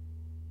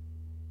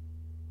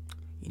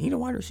 You need a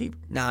wide receiver.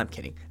 Nah, I'm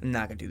kidding. I'm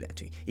not going to do that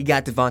to you. You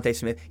got Devontae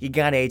Smith. You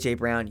got A.J.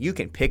 Brown. You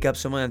can pick up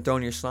someone and throw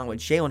in your slot with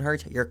Jalen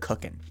Hurts. You're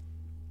cooking.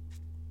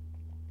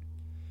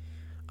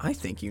 I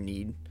think you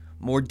need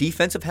more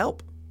defensive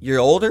help. You're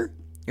older.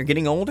 You're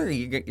getting older.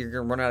 You're going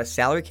to run out of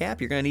salary cap.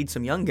 You're going to need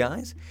some young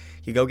guys.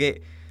 You go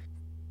get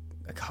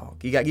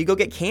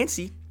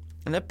Kancey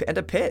at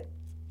the pit.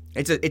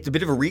 It's a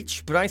bit of a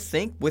reach, but I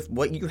think with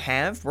what you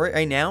have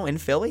right now in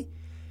Philly,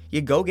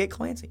 you go get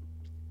Clancy.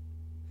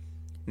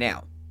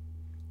 Now,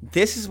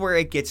 this is where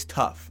it gets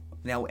tough.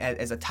 Now,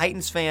 as a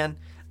Titans fan,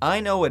 I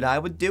know what I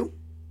would do.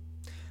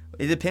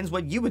 It depends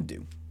what you would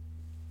do.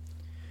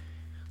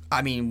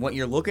 I mean, when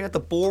you're looking at the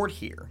board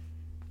here,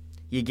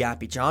 you got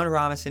Bijan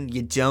Robinson.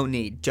 You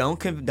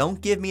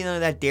don't give me none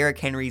of that Derrick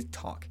Henry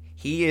talk.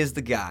 He is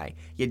the guy.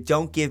 You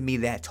don't give me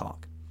that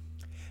talk.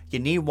 You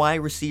need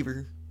wide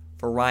receiver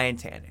for Ryan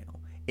Tannehill.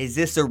 Is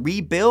this a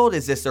rebuild?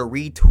 Is this a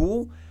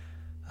retool?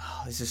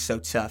 Oh, this is so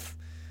tough.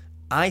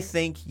 I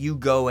think you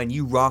go and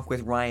you rock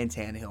with Ryan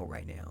Tannehill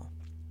right now.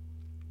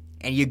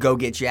 And you go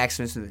get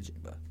Jackson Smith,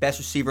 the best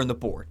receiver on the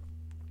board.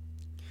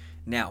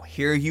 Now,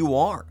 here you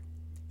are.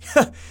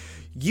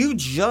 You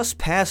just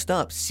passed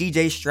up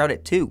C.J. Stroud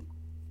at 2.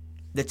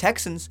 The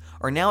Texans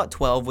are now at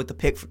 12 with the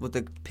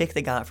pick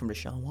they got from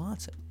Deshaun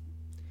Watson.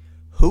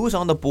 Who's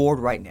on the board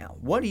right now?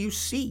 What do you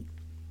see?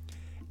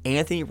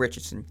 Anthony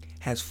Richardson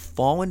has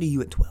fallen to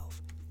you at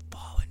 12.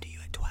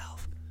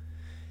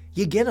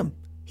 You get him.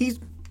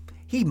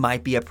 He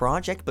might be a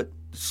project, but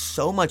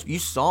so much. You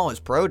saw his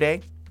pro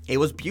day. It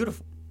was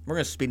beautiful. We're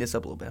going to speed this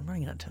up a little bit. I'm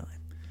running out of time.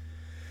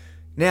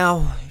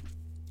 Now,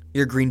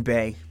 you're Green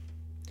Bay.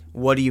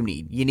 What do you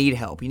need? You need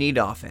help. You need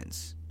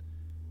offense.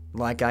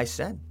 Like I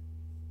said,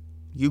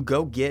 you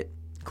go get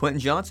Quentin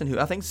Johnson, who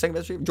I think is the second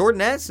best receiver.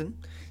 Jordan Addison,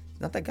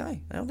 not that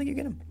guy. I don't think you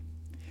get him.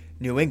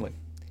 New England.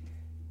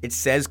 It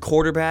says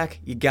quarterback.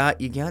 You got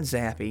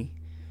Zappy.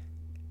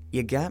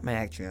 You got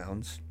Mac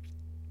Jones.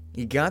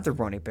 You got the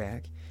running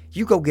back.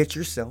 You go get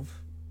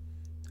yourself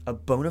a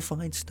bona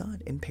fide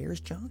stud in Paris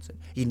Johnson.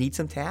 You need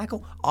some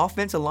tackle.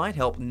 Offensive line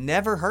help.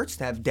 Never hurts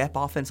to have depth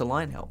offensive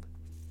line help.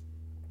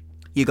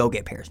 You go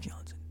get Paris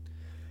Johnson.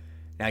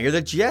 Now you're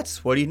the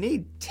Jets. What do you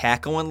need?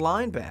 Tackle and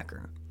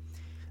linebacker.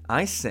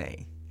 I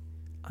say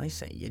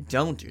you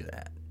don't do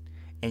that.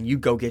 And you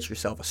go get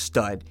yourself a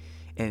stud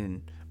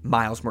in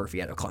Miles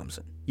Murphy out of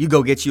Clemson. You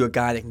go get you a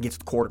guy that can get to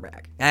the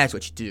quarterback. That's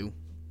what you do.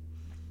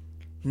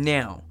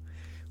 Now,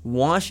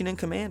 Washington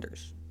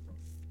Commanders.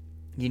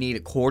 You need a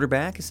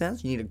quarterback, it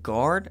says. You need a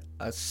guard,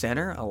 a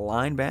center, a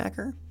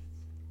linebacker.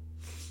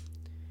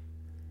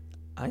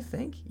 I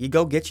think you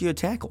go get you a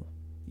tackle.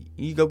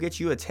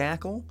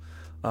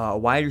 A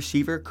wide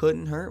receiver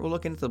couldn't hurt. We're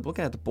looking at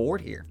the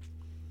board here.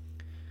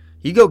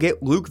 You go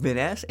get Luke Van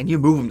Ness and you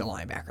move him to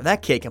linebacker.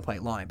 That kid can play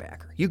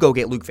linebacker. You go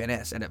get Luke Van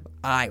Ness out of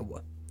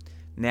Iowa.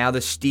 Now the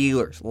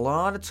Steelers. A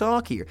lot of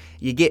talk here.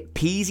 You get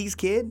Peasy's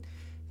kid.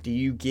 Do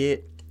you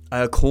get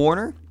a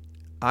corner?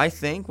 I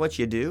think what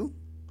you do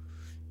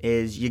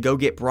is you go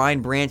get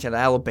Brian Branch out of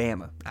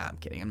Alabama. I'm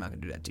kidding. I'm not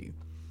going to do that to you.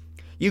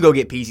 You go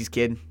get Peasy's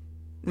kid.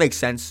 Makes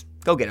sense.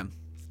 Go get him.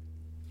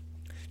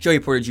 Joey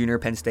Porter Jr.,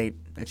 Penn State.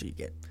 That's what you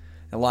get.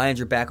 The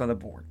Lions are back on the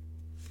board.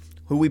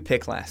 Who we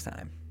picked last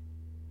time?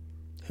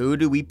 Who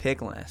did we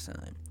pick last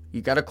time?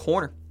 You got a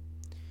corner.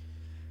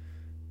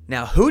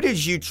 Now, who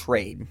did you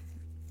trade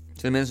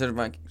to the Minnesota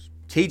Vikings?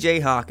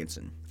 T.J.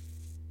 Hawkinson.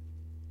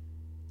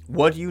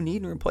 What do you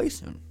need to replace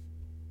him?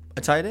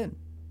 A tight end.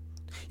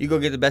 You go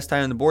get the best tight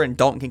end on the board in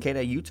Dalton Kincaid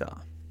at Utah.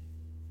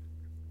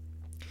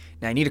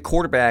 Now, you need a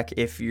quarterback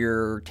if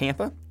you're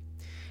Tampa.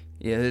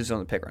 Yeah, this is on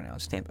the pick right now.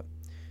 It's Tampa.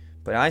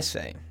 But I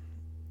say,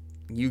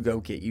 you go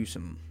get you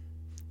some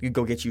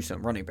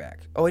running back.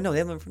 Oh, wait, no, they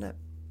have one for that.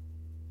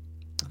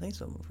 I think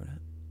so for that.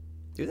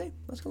 Do they?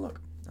 Let's go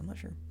look. I'm not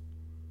sure.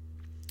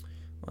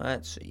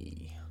 Let's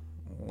see.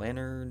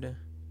 Leonard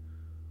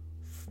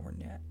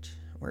Fournette.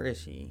 Where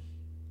is he?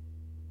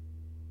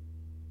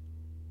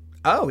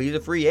 Oh, he's a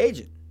free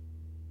agent.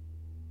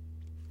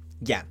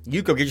 Yeah,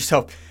 you go get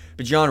yourself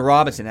John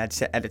Robinson at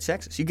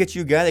Texas. You get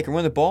you a guy that can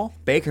run the ball.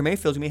 Baker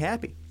Mayfield's going to be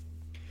happy.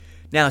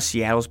 Now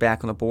Seattle's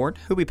back on the board.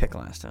 Who we picked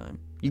last time?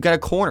 You got a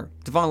corner.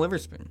 Devon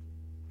Liverspin.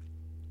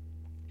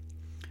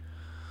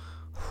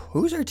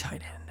 Who's our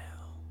tight end now?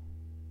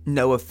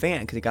 Noah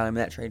Fant, because he got him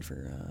in that trade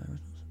for...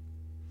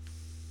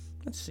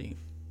 Let's see.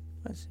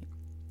 I'm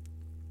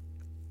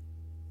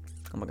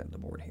looking at the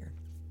board here.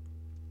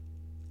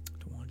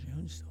 DeJuan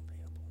Jones still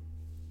available.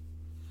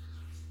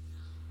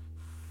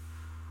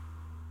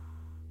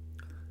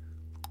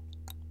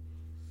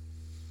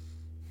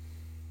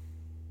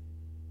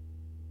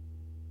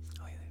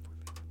 Oh, yeah, they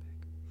pick.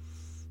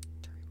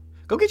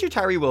 Go get your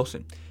Tyree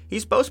Wilson.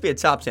 He's supposed to be a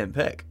top 10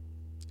 pick.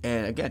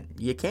 And again,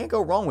 you can't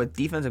go wrong with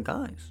defensive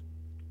guys.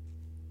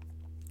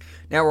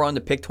 Now we're on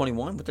to pick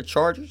 21 with the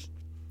Chargers.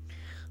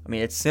 I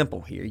mean, it's simple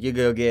here. You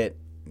go get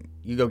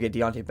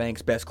Deonte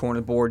Banks, best corner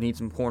on the board, need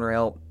some corner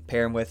help,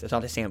 pair him with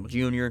Asante Samuel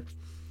Jr.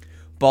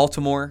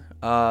 Baltimore,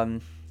 yeah,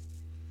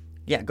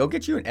 go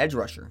get you an edge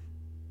rusher.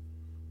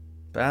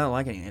 But I don't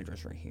like any edge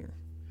rusher right here.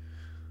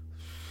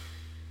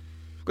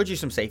 Go get you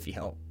some safety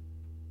help.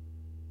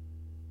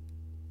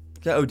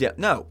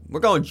 No, we're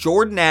going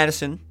Jordan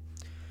Addison.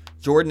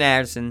 Yeah,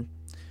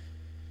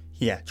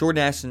 Jordan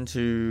Addison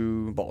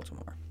to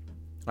Baltimore.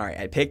 All right,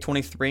 at pick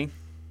 23.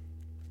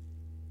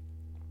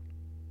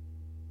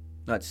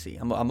 Let's see.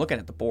 I'm looking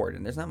at the board,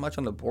 and there's not much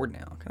on the board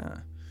now.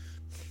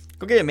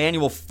 Go get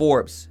Emmanuel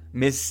Forbes,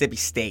 Mississippi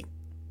State.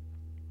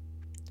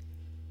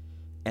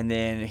 And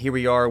then here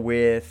we are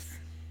with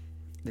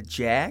the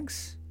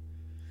Jags.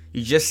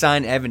 You just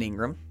signed Evan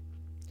Ingram.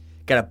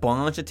 Got a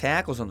bunch of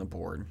tackles on the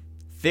board.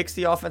 Fix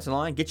the offensive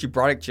line. Get you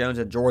Broderick Jones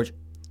at Georgia.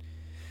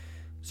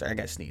 Sorry, I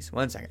got to sneeze.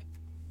 1 second.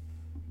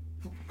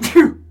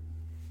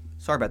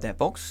 Sorry about that,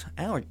 folks.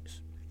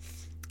 Allergies.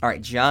 All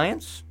right,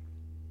 Giants.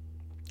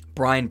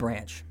 Brian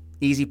Branch.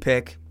 Easy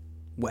pick.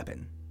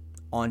 Weapon.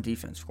 On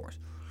defense, of course.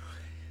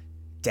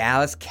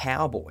 Dallas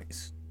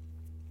Cowboys.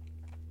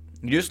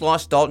 You just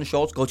lost Dalton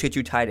Schultz. Go get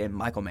you tight end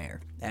Michael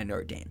Mayer at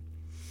Notre Dame.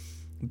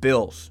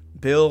 Bills.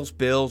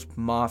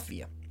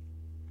 Mafia.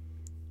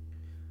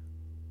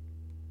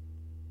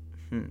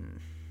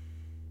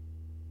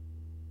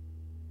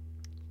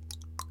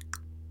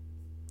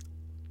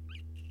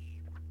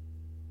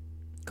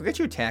 Go get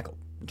you a tackle.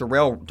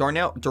 Darnell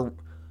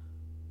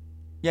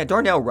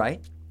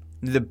Wright.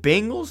 The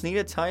Bengals need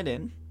a tight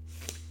end.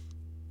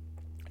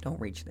 Don't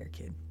reach there,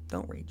 kid.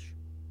 Don't reach.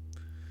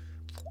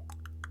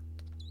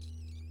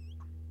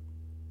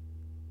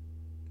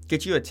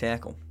 Get you a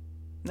tackle.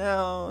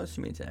 No, let's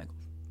see me a tackle.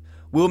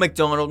 Will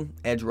McDonald,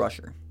 edge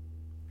rusher.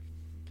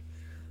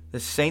 The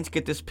Saints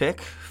get this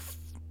pick.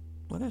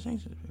 What are the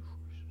Saints?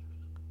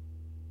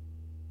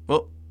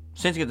 Well,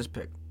 Saints get this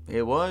pick.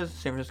 It was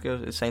San Francisco.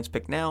 The Saints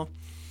pick now.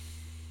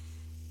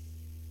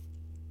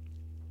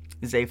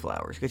 Zay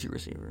Flowers, get your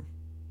receiver.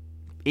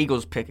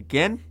 Eagles pick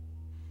again.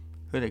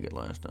 Who did they get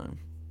last time?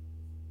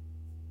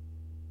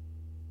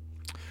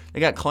 They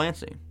got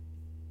Clancy.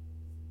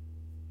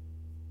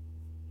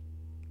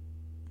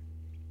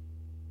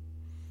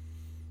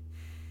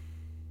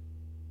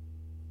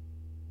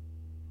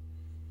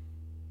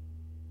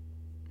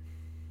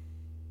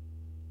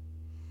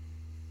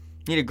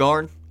 Need a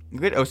guard?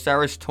 Get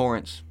Osiris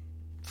Torrance,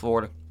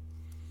 Florida.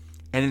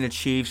 And then the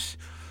Chiefs,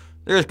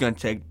 they're just going to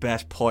take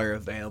best player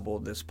available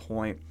at this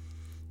point.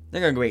 They're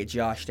going to go get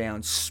Josh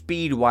Downs,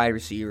 speed wide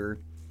receiver.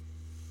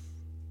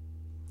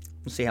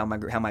 Let's see how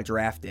my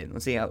draft did.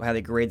 Let's see how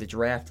they grade the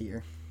draft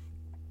here.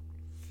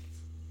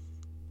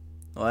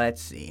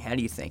 Let's see. How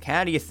do you think?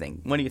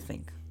 What do you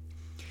think?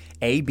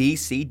 A, B,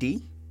 C,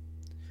 D?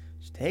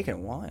 It's taking a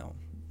while.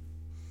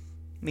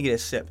 Let me get a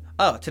sip.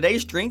 Oh,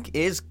 today's drink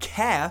is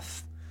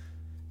Calf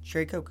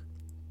Cherry Coke.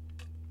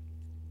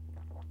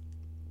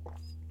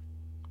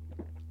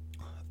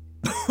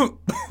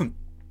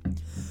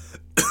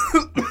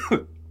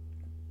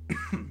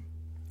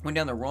 Went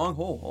down the wrong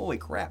hole. Holy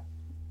crap.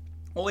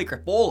 Holy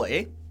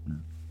crapoli.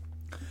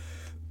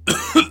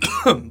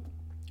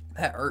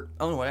 That hurt.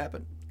 I don't know what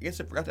happened. I guess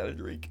I forgot to have a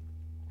drink.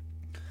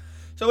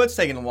 So it's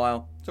taking a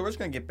while. So we're just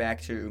going to get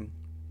back to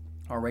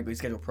our regularly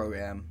scheduled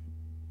program.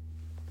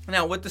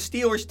 Now, with the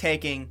Steelers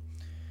taking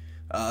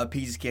a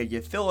piece of kid,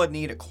 you fill a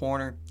need at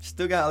corner.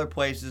 Still got other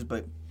places,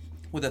 but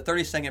with a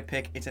 32nd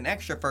pick, it's an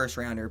extra first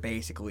rounder,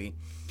 basically.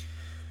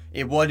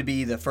 It would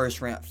be the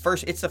first round.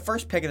 It's the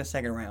first pick in the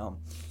second round,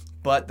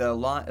 but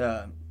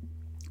the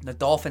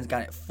Dolphins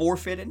got it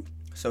forfeited.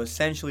 So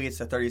essentially, it's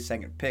the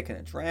 32nd pick in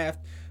the draft,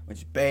 which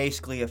is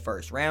basically a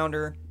first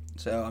rounder.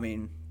 So I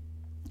mean,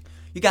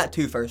 you got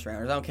 2 first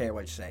rounders. I don't care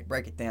what you say.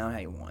 Break it down how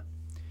you want.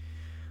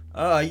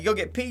 You go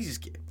get pieces.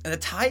 And the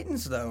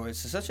Titans, though, it's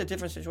such a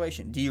different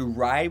situation. Do you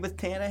ride with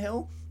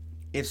Tannehill?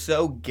 If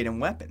so, get him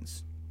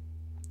weapons.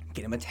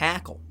 Get him a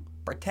tackle.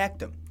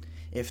 Protect him.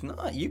 If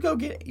not, you go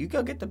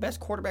get the best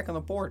quarterback on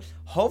the board.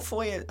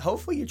 Hopefully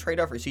you trade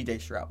off for C.J.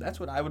 Stroud. That's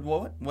what I would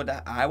want. What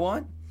I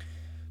want.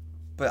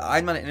 But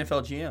I'm not an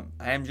NFL GM.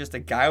 I am just a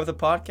guy with a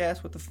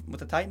podcast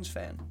with a Titans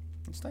fan.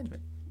 It's Titans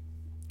fan.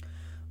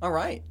 All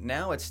right,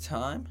 now it's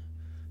time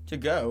to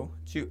go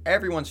to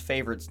everyone's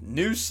favorite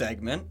news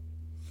segment.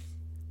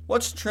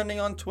 What's trending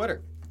on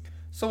Twitter?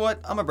 So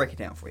I'm going to break it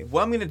down for you.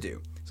 What I'm going to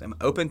do is I'm going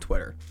to open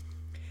Twitter.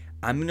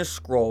 I'm going to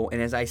scroll,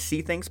 and as I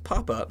see things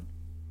pop up,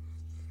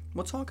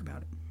 we'll talk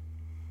about it.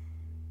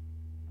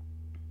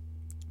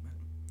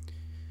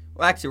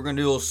 Well, actually, we're going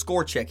to do a little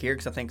score check here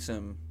because I think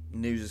some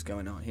news is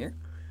going on here.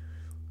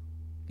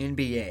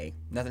 NBA,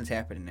 nothing's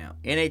happening now.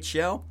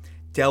 NHL,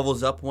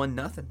 Devils up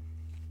 1-0.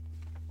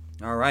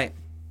 All right.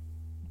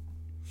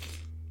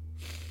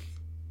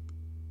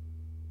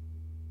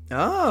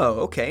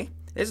 Oh, okay.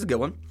 This is a good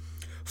one.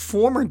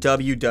 Former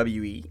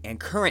WWE and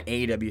current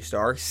AEW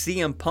star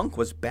CM Punk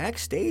was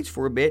backstage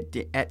for a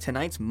bit at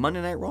tonight's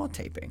Monday Night Raw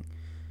taping.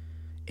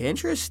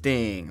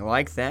 Interesting. I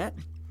like that.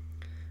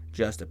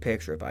 Just a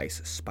picture of Ice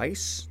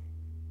Spice.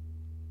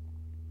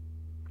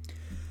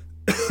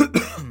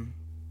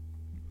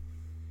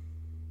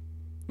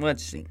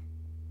 Let's see.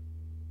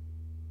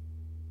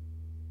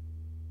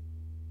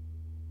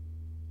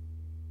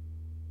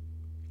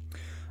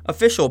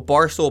 Official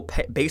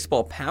Barstool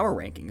baseball power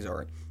rankings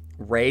are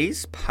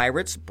Rays,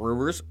 Pirates,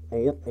 Brewers,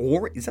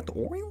 or is that the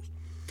Orioles?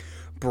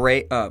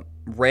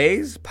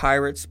 Rays,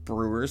 Pirates,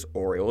 Brewers,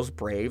 Orioles,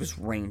 Braves,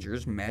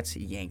 Rangers, Mets,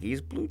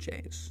 Yankees, Blue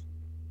Jays.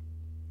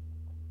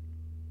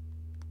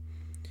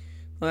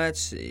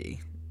 Let's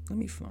see. Let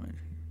me find.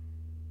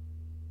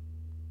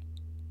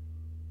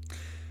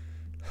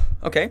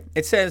 Okay,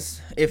 it says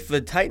if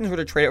the Titans were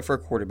to trade up for a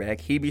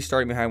quarterback, he'd be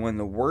starting behind one of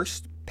the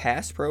worst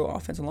pass pro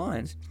offensive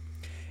lines.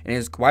 And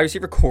his wide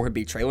receiver core would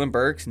be Traylon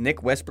Burks,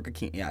 Nick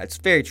Westbrook. Yeah, it's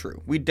very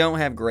true. We don't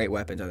have great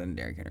weapons other than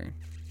Derrick Henry.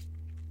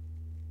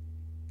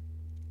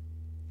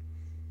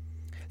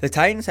 The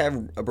Titans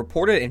have a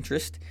reported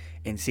interest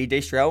in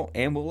C.J. Stroud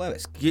and Will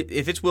Levis.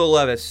 If it's Will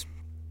Levis,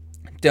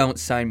 don't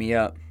sign me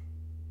up.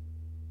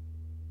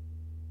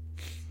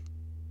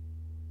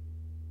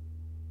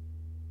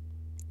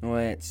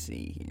 Let's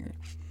see here.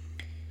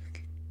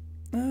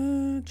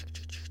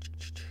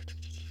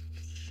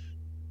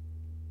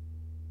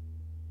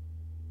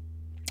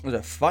 It was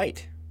a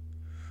fight.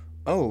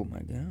 Oh my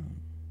god.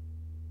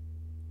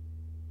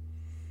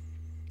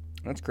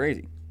 That's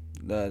crazy.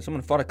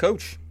 Someone fought a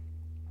coach.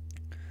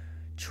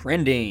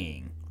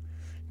 Trending.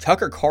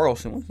 Tucker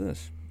Carlson. What's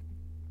this?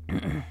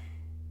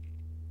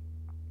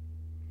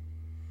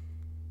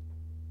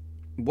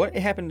 What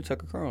happened to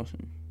Tucker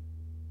Carlson?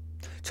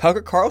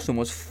 Tucker Carlson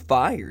was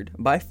fired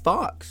by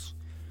Fox.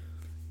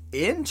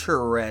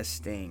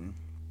 Interesting.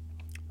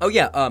 Oh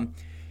yeah, Ime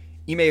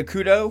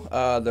Okudo,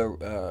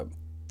 the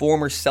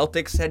former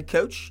Celtics head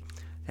coach,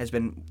 has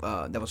been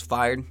that was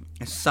fired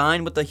and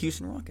signed with the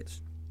Houston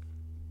Rockets.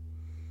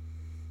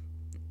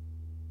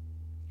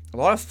 A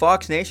lot of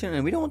Fox Nation,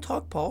 and we don't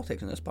talk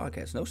politics on this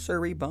podcast. No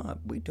sirree, Bob.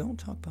 We don't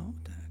talk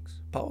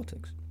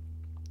politics.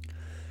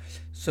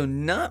 So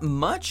not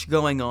much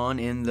going on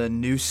in the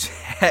news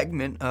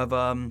segment of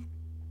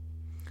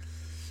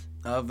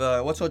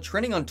what's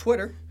trending on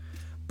Twitter,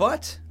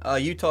 but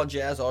Utah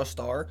Jazz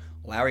All-Star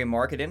Larry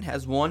Markkanen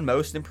has won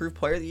Most Improved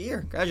Player of the Year.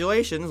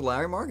 Congratulations,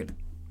 Larry Markkanen.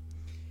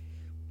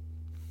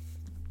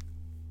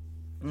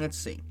 Let's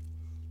see.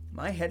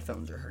 My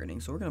headphones are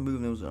hurting, so we're going to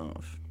move those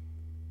off.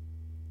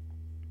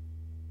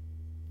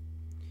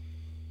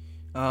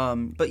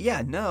 But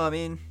yeah, no, I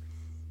mean,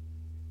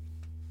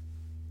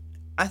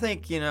 I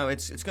think,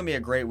 it's going to be a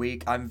great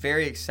week. I'm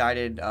very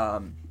excited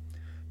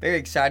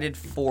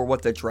for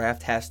what the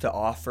draft has to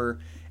offer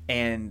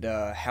and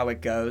how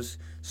it goes.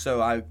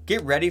 So I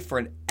get ready for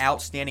an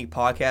outstanding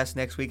podcast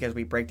next week as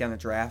we break down the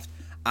draft.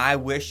 I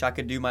wish I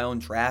could do my own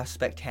draft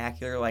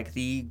spectacular like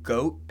the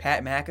GOAT,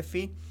 Pat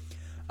McAfee.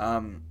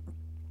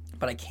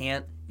 But I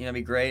can't. It'd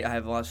be great. I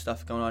have a lot of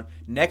stuff going on.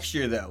 Next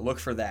year, though, look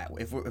for that.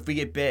 If we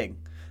get big,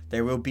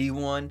 there will be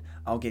one.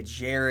 I'll get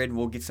Jared.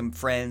 We'll get some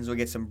friends. We'll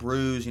get some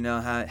brews.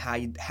 How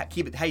you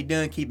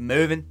doing? Keep it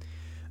moving.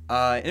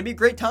 and it'd be a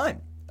great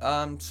time.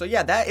 So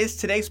yeah, that is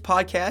today's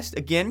podcast.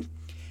 Again,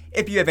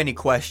 if you have any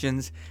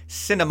questions,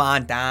 send them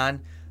on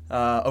down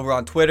over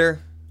on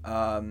Twitter.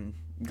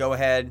 Go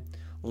ahead,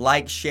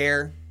 like,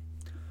 share,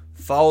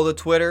 follow the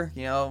Twitter.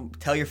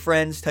 Tell your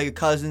friends, tell your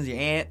cousins, your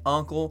aunt,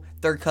 uncle,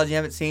 third cousin you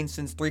haven't seen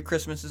since 3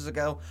 Christmases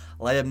ago.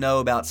 Let them know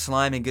about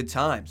slime and good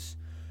times.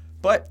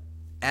 But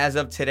as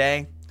of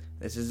today,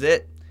 this is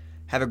it.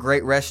 Have a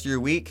great rest of your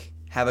week.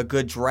 Have a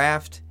good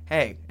draft.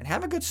 Hey, and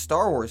have a good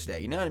Star Wars day.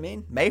 You know what I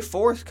mean? May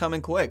 4th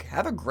coming quick.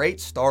 Have a great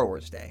Star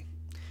Wars day.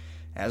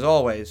 As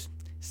always,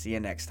 see you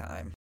next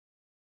time.